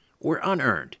earned or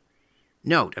unearned.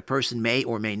 Note, a person may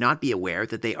or may not be aware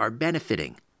that they are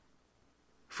benefiting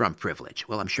from privilege.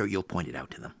 Well, I'm sure you'll point it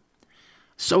out to them.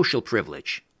 Social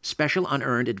privilege, special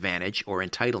unearned advantage or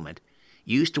entitlement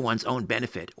used to one's own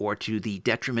benefit or to the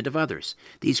detriment of others.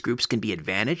 These groups can be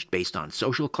advantaged based on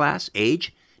social class,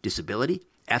 age, disability,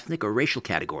 ethnic or racial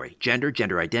category, gender,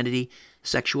 gender identity,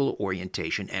 sexual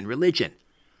orientation, and religion.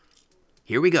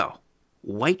 Here we go.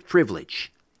 White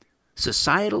privilege.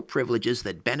 Societal privileges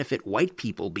that benefit white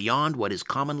people beyond what is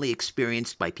commonly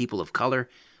experienced by people of color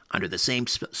under the same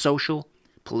social,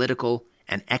 political,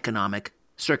 and economic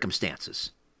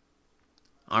circumstances.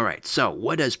 All right, so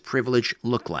what does privilege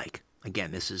look like?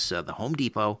 Again, this is the Home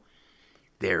Depot,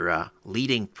 their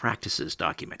leading practices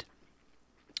document.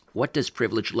 What does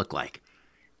privilege look like?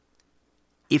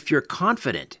 If you're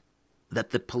confident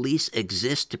that the police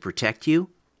exist to protect you,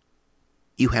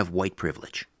 you have white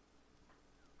privilege.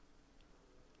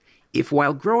 If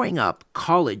while growing up,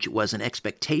 college was an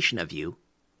expectation of you,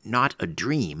 not a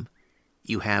dream,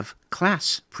 you have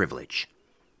class privilege.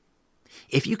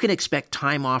 If you can expect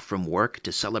time off from work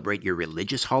to celebrate your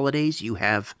religious holidays, you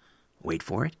have, wait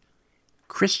for it,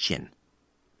 Christian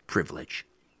privilege.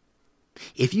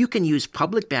 If you can use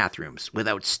public bathrooms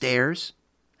without stares,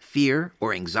 fear,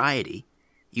 or anxiety,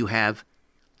 you have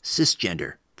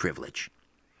cisgender privilege.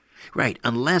 Right,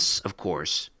 unless, of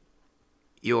course,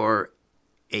 you're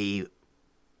a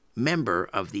member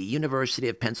of the University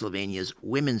of Pennsylvania's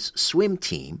women's swim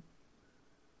team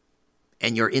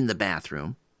and you're in the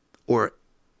bathroom or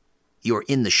you're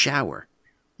in the shower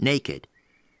naked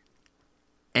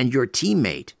and your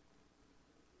teammate,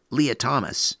 Leah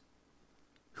Thomas,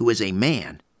 who is a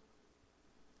man,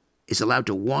 is allowed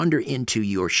to wander into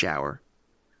your shower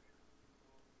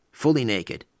fully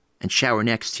naked and shower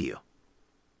next to you.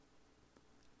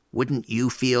 Wouldn't you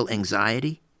feel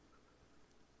anxiety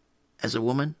as a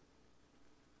woman?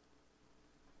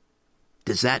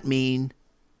 Does that mean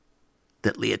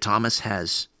that Leah Thomas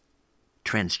has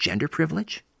transgender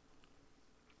privilege?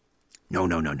 No.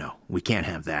 We can't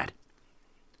have that.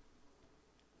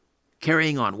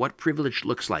 Carrying on, what privilege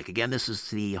looks like. Again, this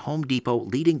is the Home Depot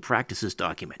leading practices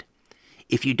document.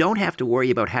 If you don't have to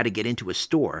worry about how to get into a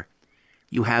store,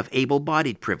 you have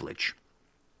able-bodied privilege.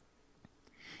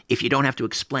 If you don't have to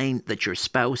explain that your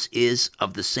spouse is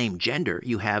of the same gender,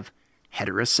 you have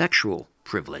heterosexual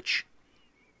privilege.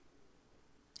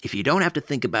 If you don't have to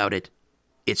think about it,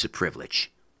 it's a privilege.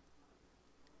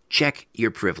 Check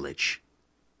your privilege.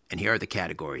 And here are the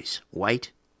categories: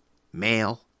 white,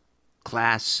 male,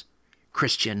 class,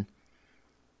 Christian,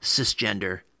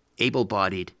 cisgender,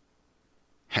 able-bodied,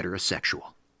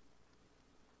 heterosexual.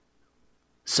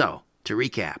 So, to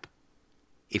recap,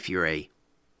 if you're a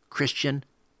Christian,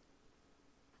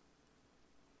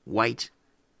 white,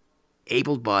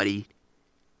 able-bodied,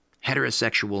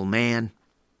 heterosexual man,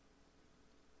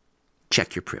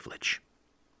 check your privilege.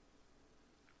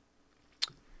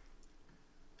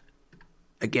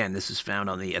 Again, this is found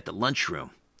at the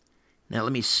lunchroom. Now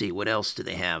let me see, what else do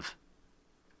they have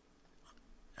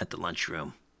at the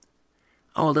lunchroom?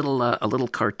 Oh, a little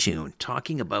cartoon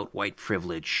talking about white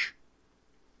privilege.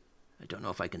 I don't know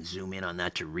if I can zoom in on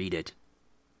that to read it.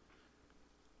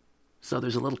 So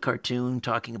there's a little cartoon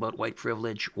talking about white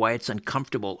privilege, why it's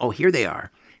uncomfortable. Oh, here they are,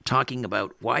 talking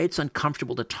about why it's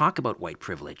uncomfortable to talk about white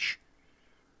privilege.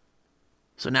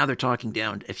 So now they're talking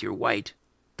down, if you're white,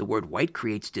 the word white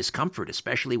creates discomfort,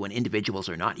 especially when individuals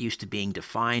are not used to being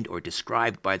defined or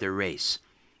described by their race.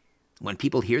 When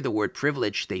people hear the word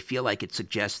privilege, they feel like it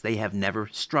suggests they have never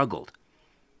struggled.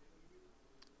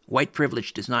 White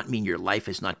privilege does not mean your life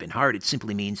has not been hard. It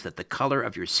simply means that the color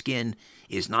of your skin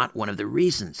is not one of the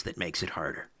reasons that makes it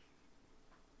harder.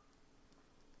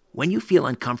 When you feel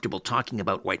uncomfortable talking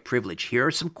about white privilege, here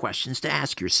are some questions to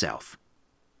ask yourself.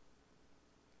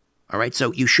 All right,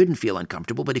 so you shouldn't feel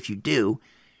uncomfortable, but if you do,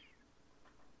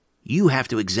 you have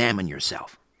to examine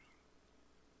yourself.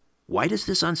 Why does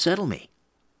this unsettle me?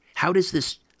 How does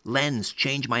this lens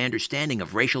change my understanding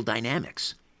of racial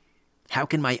dynamics? How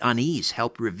can my unease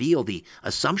help reveal the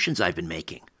assumptions I've been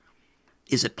making?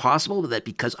 Is it possible that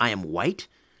because I am white,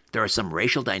 there are some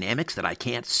racial dynamics that I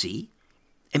can't see?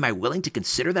 Am I willing to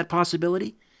consider that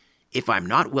possibility? If I'm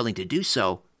not willing to do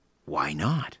so, why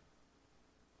not?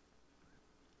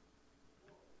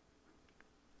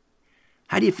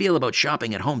 How do you feel about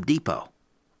shopping at Home Depot,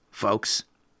 folks?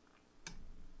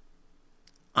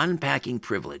 Unpacking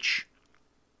privilege.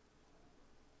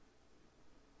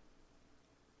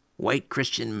 White,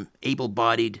 Christian,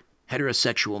 able-bodied,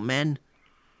 heterosexual men.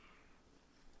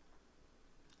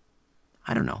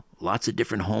 I don't know, lots of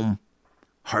different home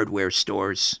hardware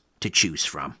stores to choose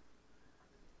from.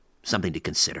 Something to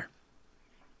consider.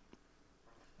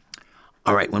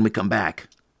 All right, when we come back,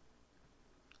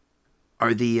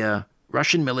 are the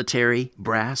Russian military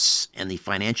brass and the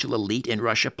financial elite in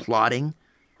Russia plotting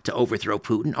to overthrow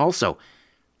Putin? Also,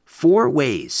 4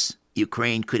 ways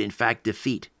Ukraine could in fact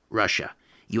defeat Russia.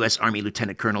 U.S. Army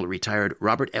Lieutenant Colonel retired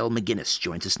Robert L. McGinnis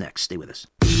joins us next. Stay with us.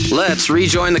 Let's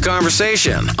rejoin the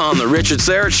conversation on The Richard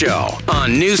Syrett Show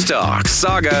on News Talk,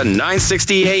 Saga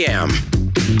 960 AM.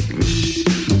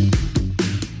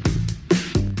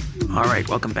 All right,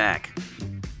 welcome back.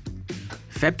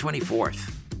 Feb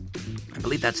 24th. I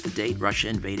believe that's the date Russia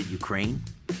invaded Ukraine.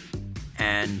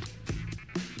 And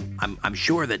I'm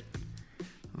sure that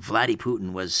Vladimir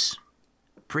Putin was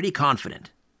pretty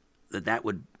confident that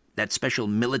that special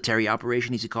military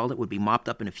operation, as he called it, would be mopped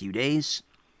up in a few days.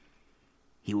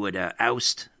 He would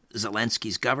oust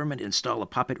Zelensky's government, install a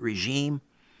puppet regime,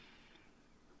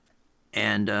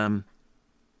 and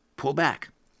pull back.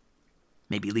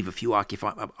 Maybe leave a few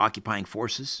occupying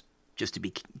forces just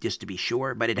to be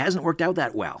sure. But it hasn't worked out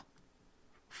that well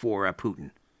for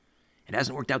Putin. It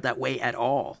hasn't worked out that way at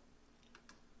all.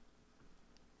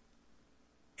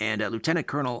 And Lieutenant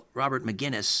Colonel Robert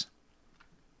McGinnis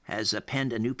has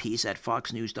penned a new piece at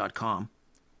foxnews.com,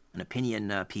 an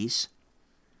opinion piece,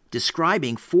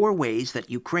 describing 4 ways that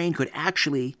Ukraine could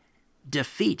actually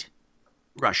defeat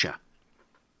Russia.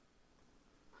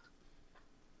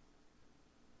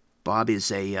 Bob is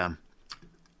a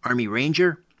Army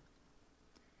Ranger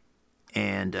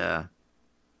and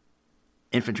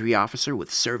infantry officer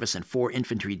with service in 4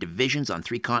 infantry divisions on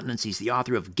 3 continents. He's the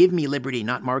author of Give Me Liberty,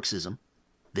 Not Marxism,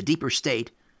 The Deeper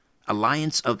State,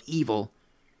 Alliance of Evil,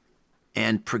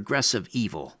 and Progressive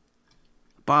Evil.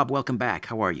 Bob, welcome back.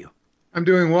 How are you? I'm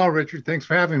doing well, Richard. Thanks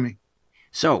for having me.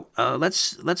 So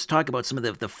let's talk about some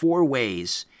of the 4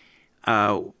 ways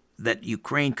that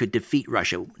Ukraine could defeat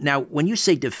Russia. Now, when you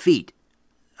say defeat,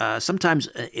 sometimes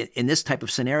in this type of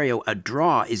scenario, a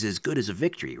draw is as good as a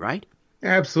victory, right?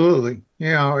 Absolutely.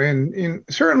 And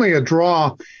certainly a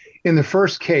draw in the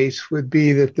first case would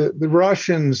be that the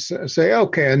Russians say,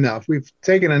 okay, enough. We've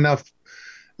taken enough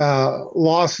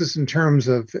losses in terms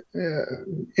of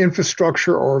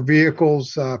infrastructure or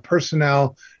vehicles,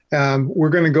 personnel. We're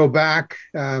going to go back.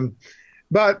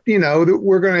 But,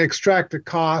 we're going to extract a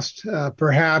cost.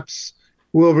 Perhaps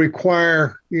we'll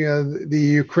require, the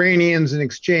Ukrainians in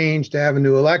exchange to have a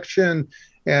new election,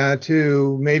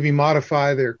 to maybe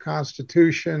modify their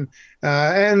constitution,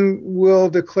 and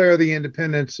we'll declare the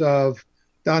independence of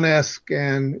Donetsk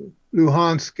and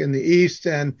Luhansk in the east,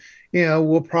 and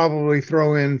we'll probably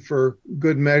throw in for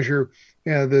good measure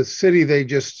the city they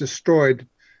just destroyed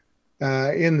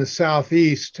in the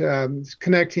southeast,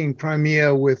 connecting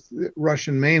Crimea with the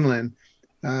Russian mainland.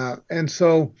 And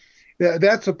so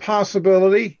that's a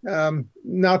possibility,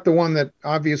 not the one that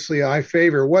obviously I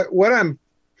favor. What I'm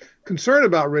concerned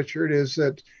about, Richard, is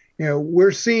that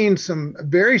we're seeing some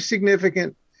very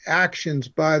significant actions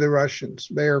by the Russians.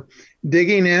 They're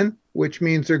digging in, which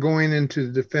means they're going into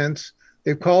the defense.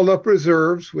 They've called up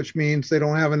reserves, which means they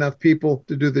don't have enough people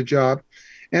to do the job.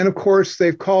 And of course,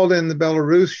 they've called in the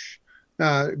Belarus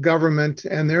government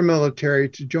and their military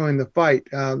to join the fight.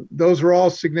 Those are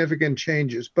all significant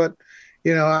changes. But,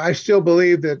 I still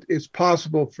believe that it's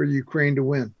possible for Ukraine to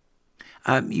win.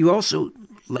 You also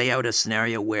lay out a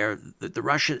scenario where the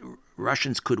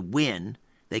Russians could win.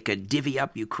 They could divvy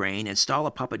up Ukraine, install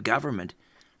a puppet government.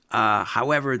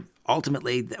 However,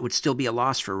 ultimately, that would still be a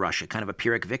loss for Russia, kind of a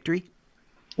Pyrrhic victory.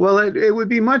 Well, it would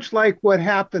be much like what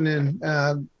happened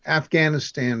in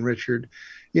Afghanistan, Richard.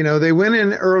 They went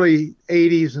in early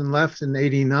 80s and left in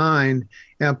 89,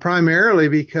 primarily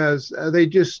because they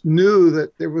just knew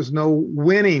that there was no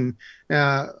winning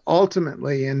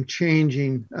ultimately in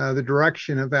changing the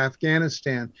direction of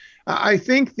Afghanistan. I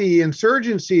think the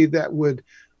insurgency that would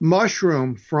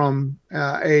mushroom from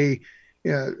a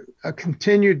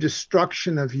continued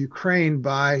destruction of Ukraine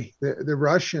by the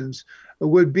Russians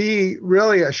would be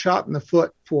really a shot in the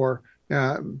foot for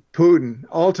Putin.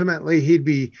 Ultimately, he'd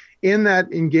be in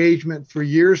that engagement for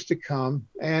years to come,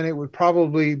 and it would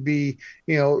probably be,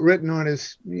 written on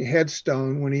his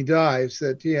headstone when he dies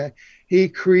that he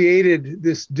created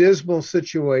this dismal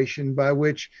situation by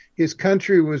which his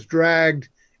country was dragged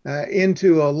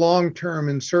into a long-term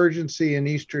insurgency in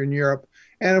Eastern Europe.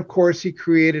 And of course, he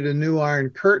created a new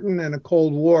Iron Curtain and a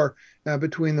Cold War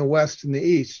between the West and the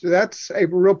East. That's a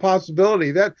real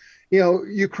possibility. That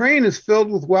Ukraine is filled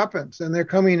with weapons, and they're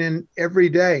coming in every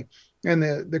day, and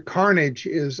the carnage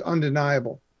is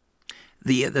undeniable.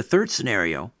 The third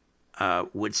scenario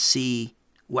would see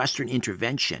Western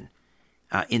intervention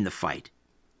in the fight.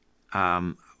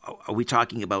 Are we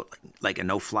talking about like a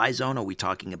no-fly zone? Are we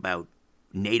talking about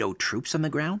NATO troops on the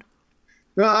ground?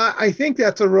 Well, I think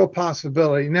that's a real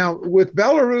possibility. Now, with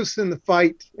Belarus in the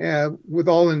fight, with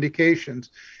all indications,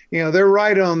 they're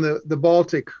right on the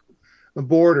Baltic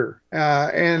border.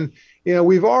 And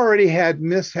we've already had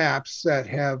mishaps that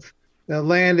have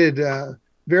landed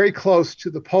very close to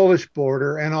the Polish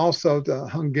border and also the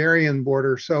Hungarian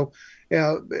border. So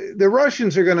the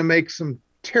Russians are going to make some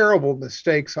terrible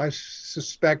mistakes, I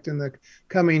suspect, in the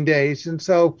coming days. And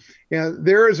so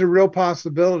there is a real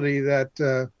possibility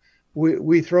that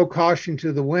we throw caution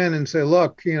to the wind and say,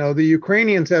 look, the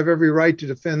Ukrainians have every right to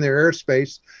defend their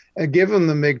airspace, give them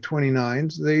the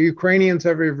MiG-29s. The Ukrainians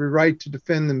have every right to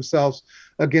defend themselves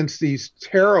against these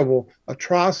terrible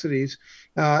atrocities.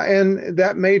 And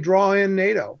that may draw in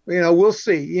NATO. We'll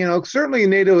see. Certainly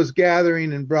NATO is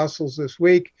gathering in Brussels this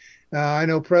week. I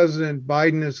know President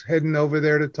Biden is heading over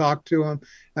there to talk to him.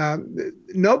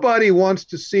 Nobody wants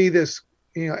to see this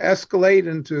escalate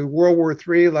into World War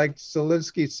III, like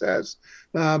Zelensky says.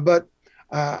 But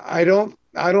I don't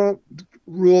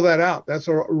rule that out. That's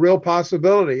a real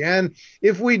possibility. And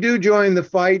if we do join the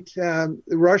fight, the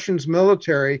Russians'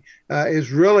 military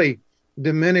is really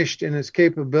diminished in its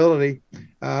capability.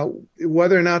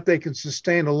 Whether or not they can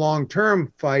sustain a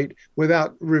long-term fight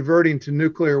without reverting to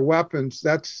nuclear weapons,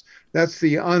 that's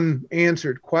the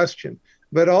unanswered question.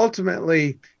 But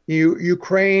ultimately,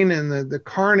 Ukraine and the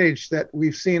carnage that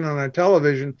we've seen on our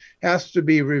television has to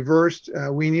be reversed.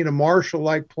 We need a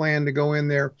Marshall-like plan to go in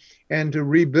there and to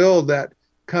rebuild that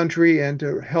country and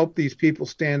to help these people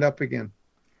stand up again.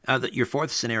 Your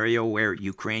fourth scenario, where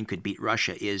Ukraine could beat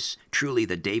Russia, is truly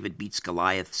the David beats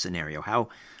Goliath scenario.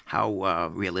 How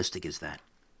realistic is that?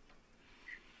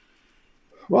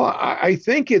 Well, I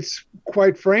think it's,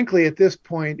 quite frankly, at this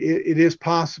point, it is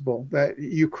possible that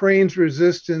Ukraine's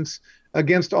resistance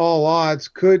against all odds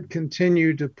could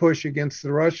continue to push against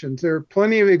the Russians. There are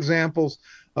plenty of examples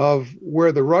of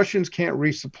where the Russians can't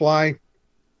resupply.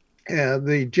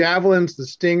 The javelins, the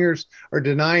Stingers are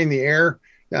denying the air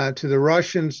to the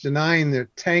Russians, denying their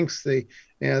tanks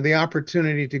the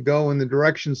opportunity to go in the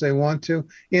directions they want to.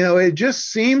 It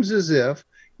just seems as if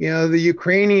the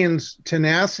Ukrainians'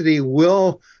 tenacity,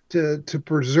 will to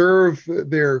preserve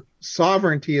their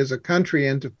sovereignty as a country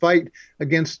and to fight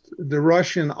against the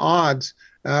Russian odds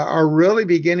are really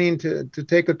beginning to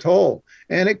take a toll.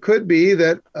 And it could be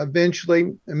that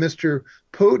eventually Mr.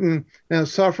 Putin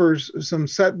suffers some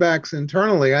setbacks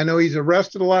internally. I know he's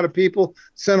arrested a lot of people,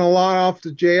 sent a lot off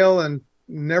to jail, and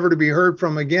never to be heard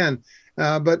from again.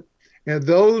 But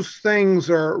those things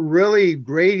are really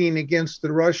grating against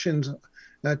the Russians'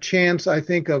 chance, I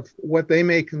think, of what they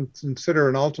may consider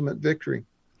an ultimate victory.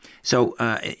 So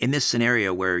in this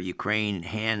scenario where Ukraine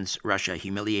hands Russia a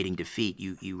humiliating defeat,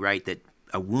 you write that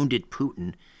a wounded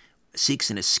Putin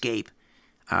seeks an escape,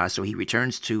 so he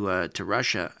returns to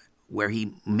Russia, where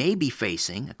he may be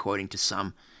facing, according to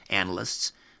some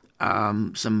analysts,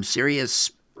 some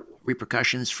serious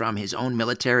repercussions from his own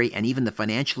military and even the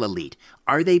financial elite.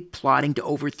 Are they plotting to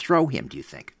overthrow him, do you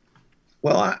think?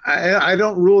 Well, I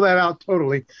don't rule that out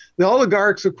totally. The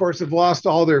oligarchs, of course, have lost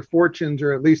all their fortunes,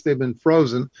 or at least they've been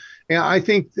frozen. And I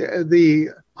think the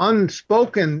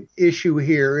unspoken issue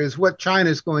here is what China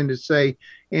is going to say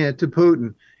to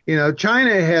Putin.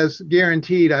 China has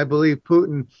guaranteed, I believe,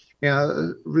 Putin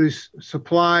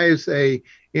supplies a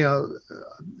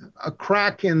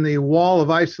crack in the wall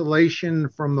of isolation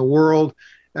from the world.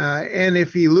 And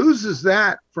if he loses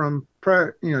that from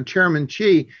Chairman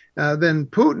Xi, then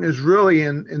Putin is really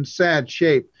in sad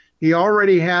shape. He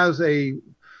already has a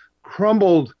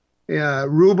crumbled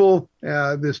ruble.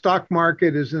 The stock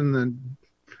market is in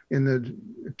the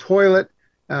toilet.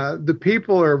 The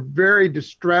people are very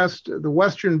distressed. The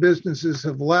Western businesses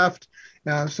have left.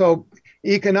 So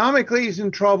economically, he's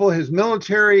in trouble. His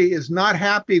military is not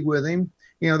happy with him.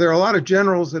 There are a lot of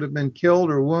generals that have been killed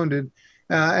or wounded.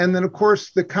 And then, of course,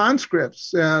 the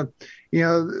conscripts.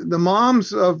 The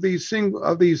moms of these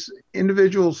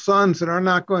individual sons that are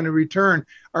not going to return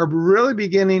are really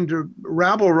beginning to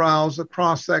rabble-rouse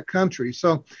across that country.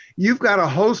 So you've got a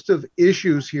host of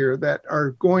issues here that are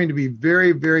going to be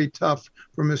very, very tough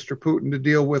for Mr. Putin to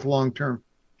deal with long term.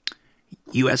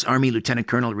 U.S. Army Lieutenant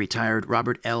Colonel retired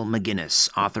Robert L. McGinnis,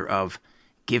 author of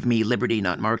Give Me Liberty,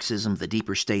 Not Marxism, The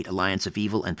Deeper State, Alliance of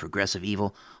Evil and Progressive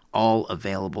Evil, all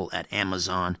available at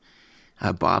Amazon.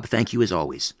 Bob, thank you as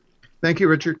always. Thank you,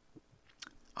 Richard.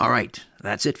 All right,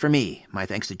 that's it for me. My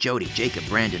thanks to Jody, Jacob,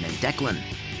 Brandon, and Declan.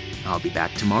 I'll be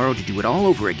back tomorrow to do it all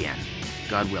over again,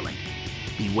 God willing.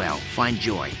 Be well, find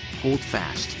joy, hold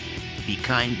fast, be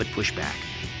kind but push back.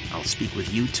 I'll speak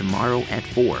with you tomorrow at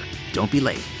 4. Don't be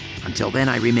late. Until then,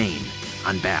 I remain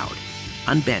unbowed,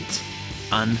 unbent,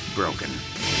 unbroken.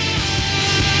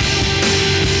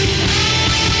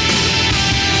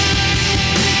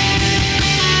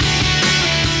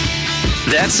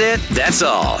 That's it. That's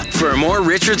all. For more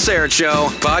Richard Syrett Show,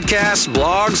 podcasts,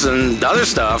 blogs, and other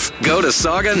stuff, go to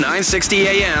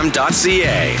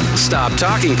saga960am.ca. Stop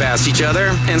talking past each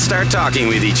other and start talking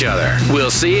with each other.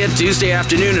 We'll see you Tuesday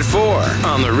afternoon at 4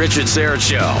 on The Richard Syrett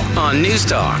Show on News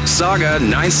Talk, Saga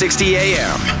 960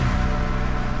 AM.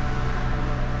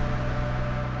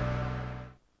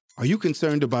 Are you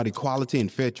concerned about equality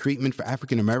and fair treatment for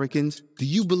African Americans? Do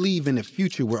you believe in a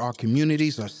future where our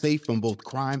communities are safe from both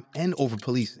crime and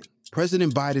over-policing?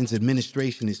 President Biden's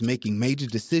administration is making major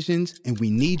decisions, and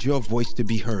we need your voice to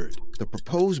be heard. The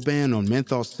proposed ban on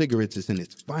menthol cigarettes is in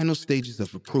its final stages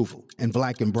of approval, and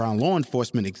Black and brown law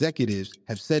enforcement executives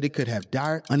have said it could have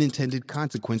dire unintended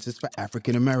consequences for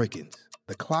African Americans.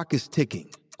 The clock is ticking.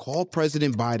 Call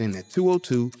President Biden at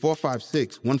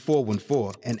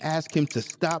 202-456-1414 and ask him to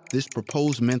stop this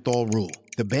proposed menthol rule.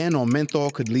 The ban on menthol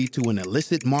could lead to an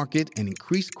illicit market and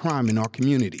increased crime in our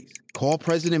communities. Call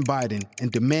President Biden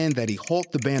and demand that he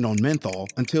halt the ban on menthol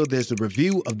until there's a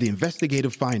review of the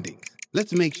investigative findings.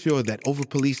 Let's make sure that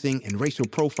over-policing and racial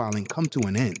profiling come to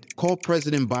an end. Call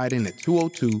President Biden at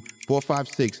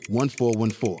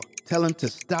 202-456-1414. Tell him to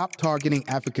stop targeting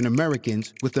African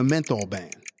Americans with a menthol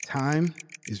ban. Time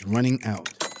is running out.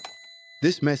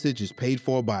 This message is paid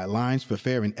for by Alliance for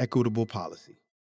Fair and Equitable Policy.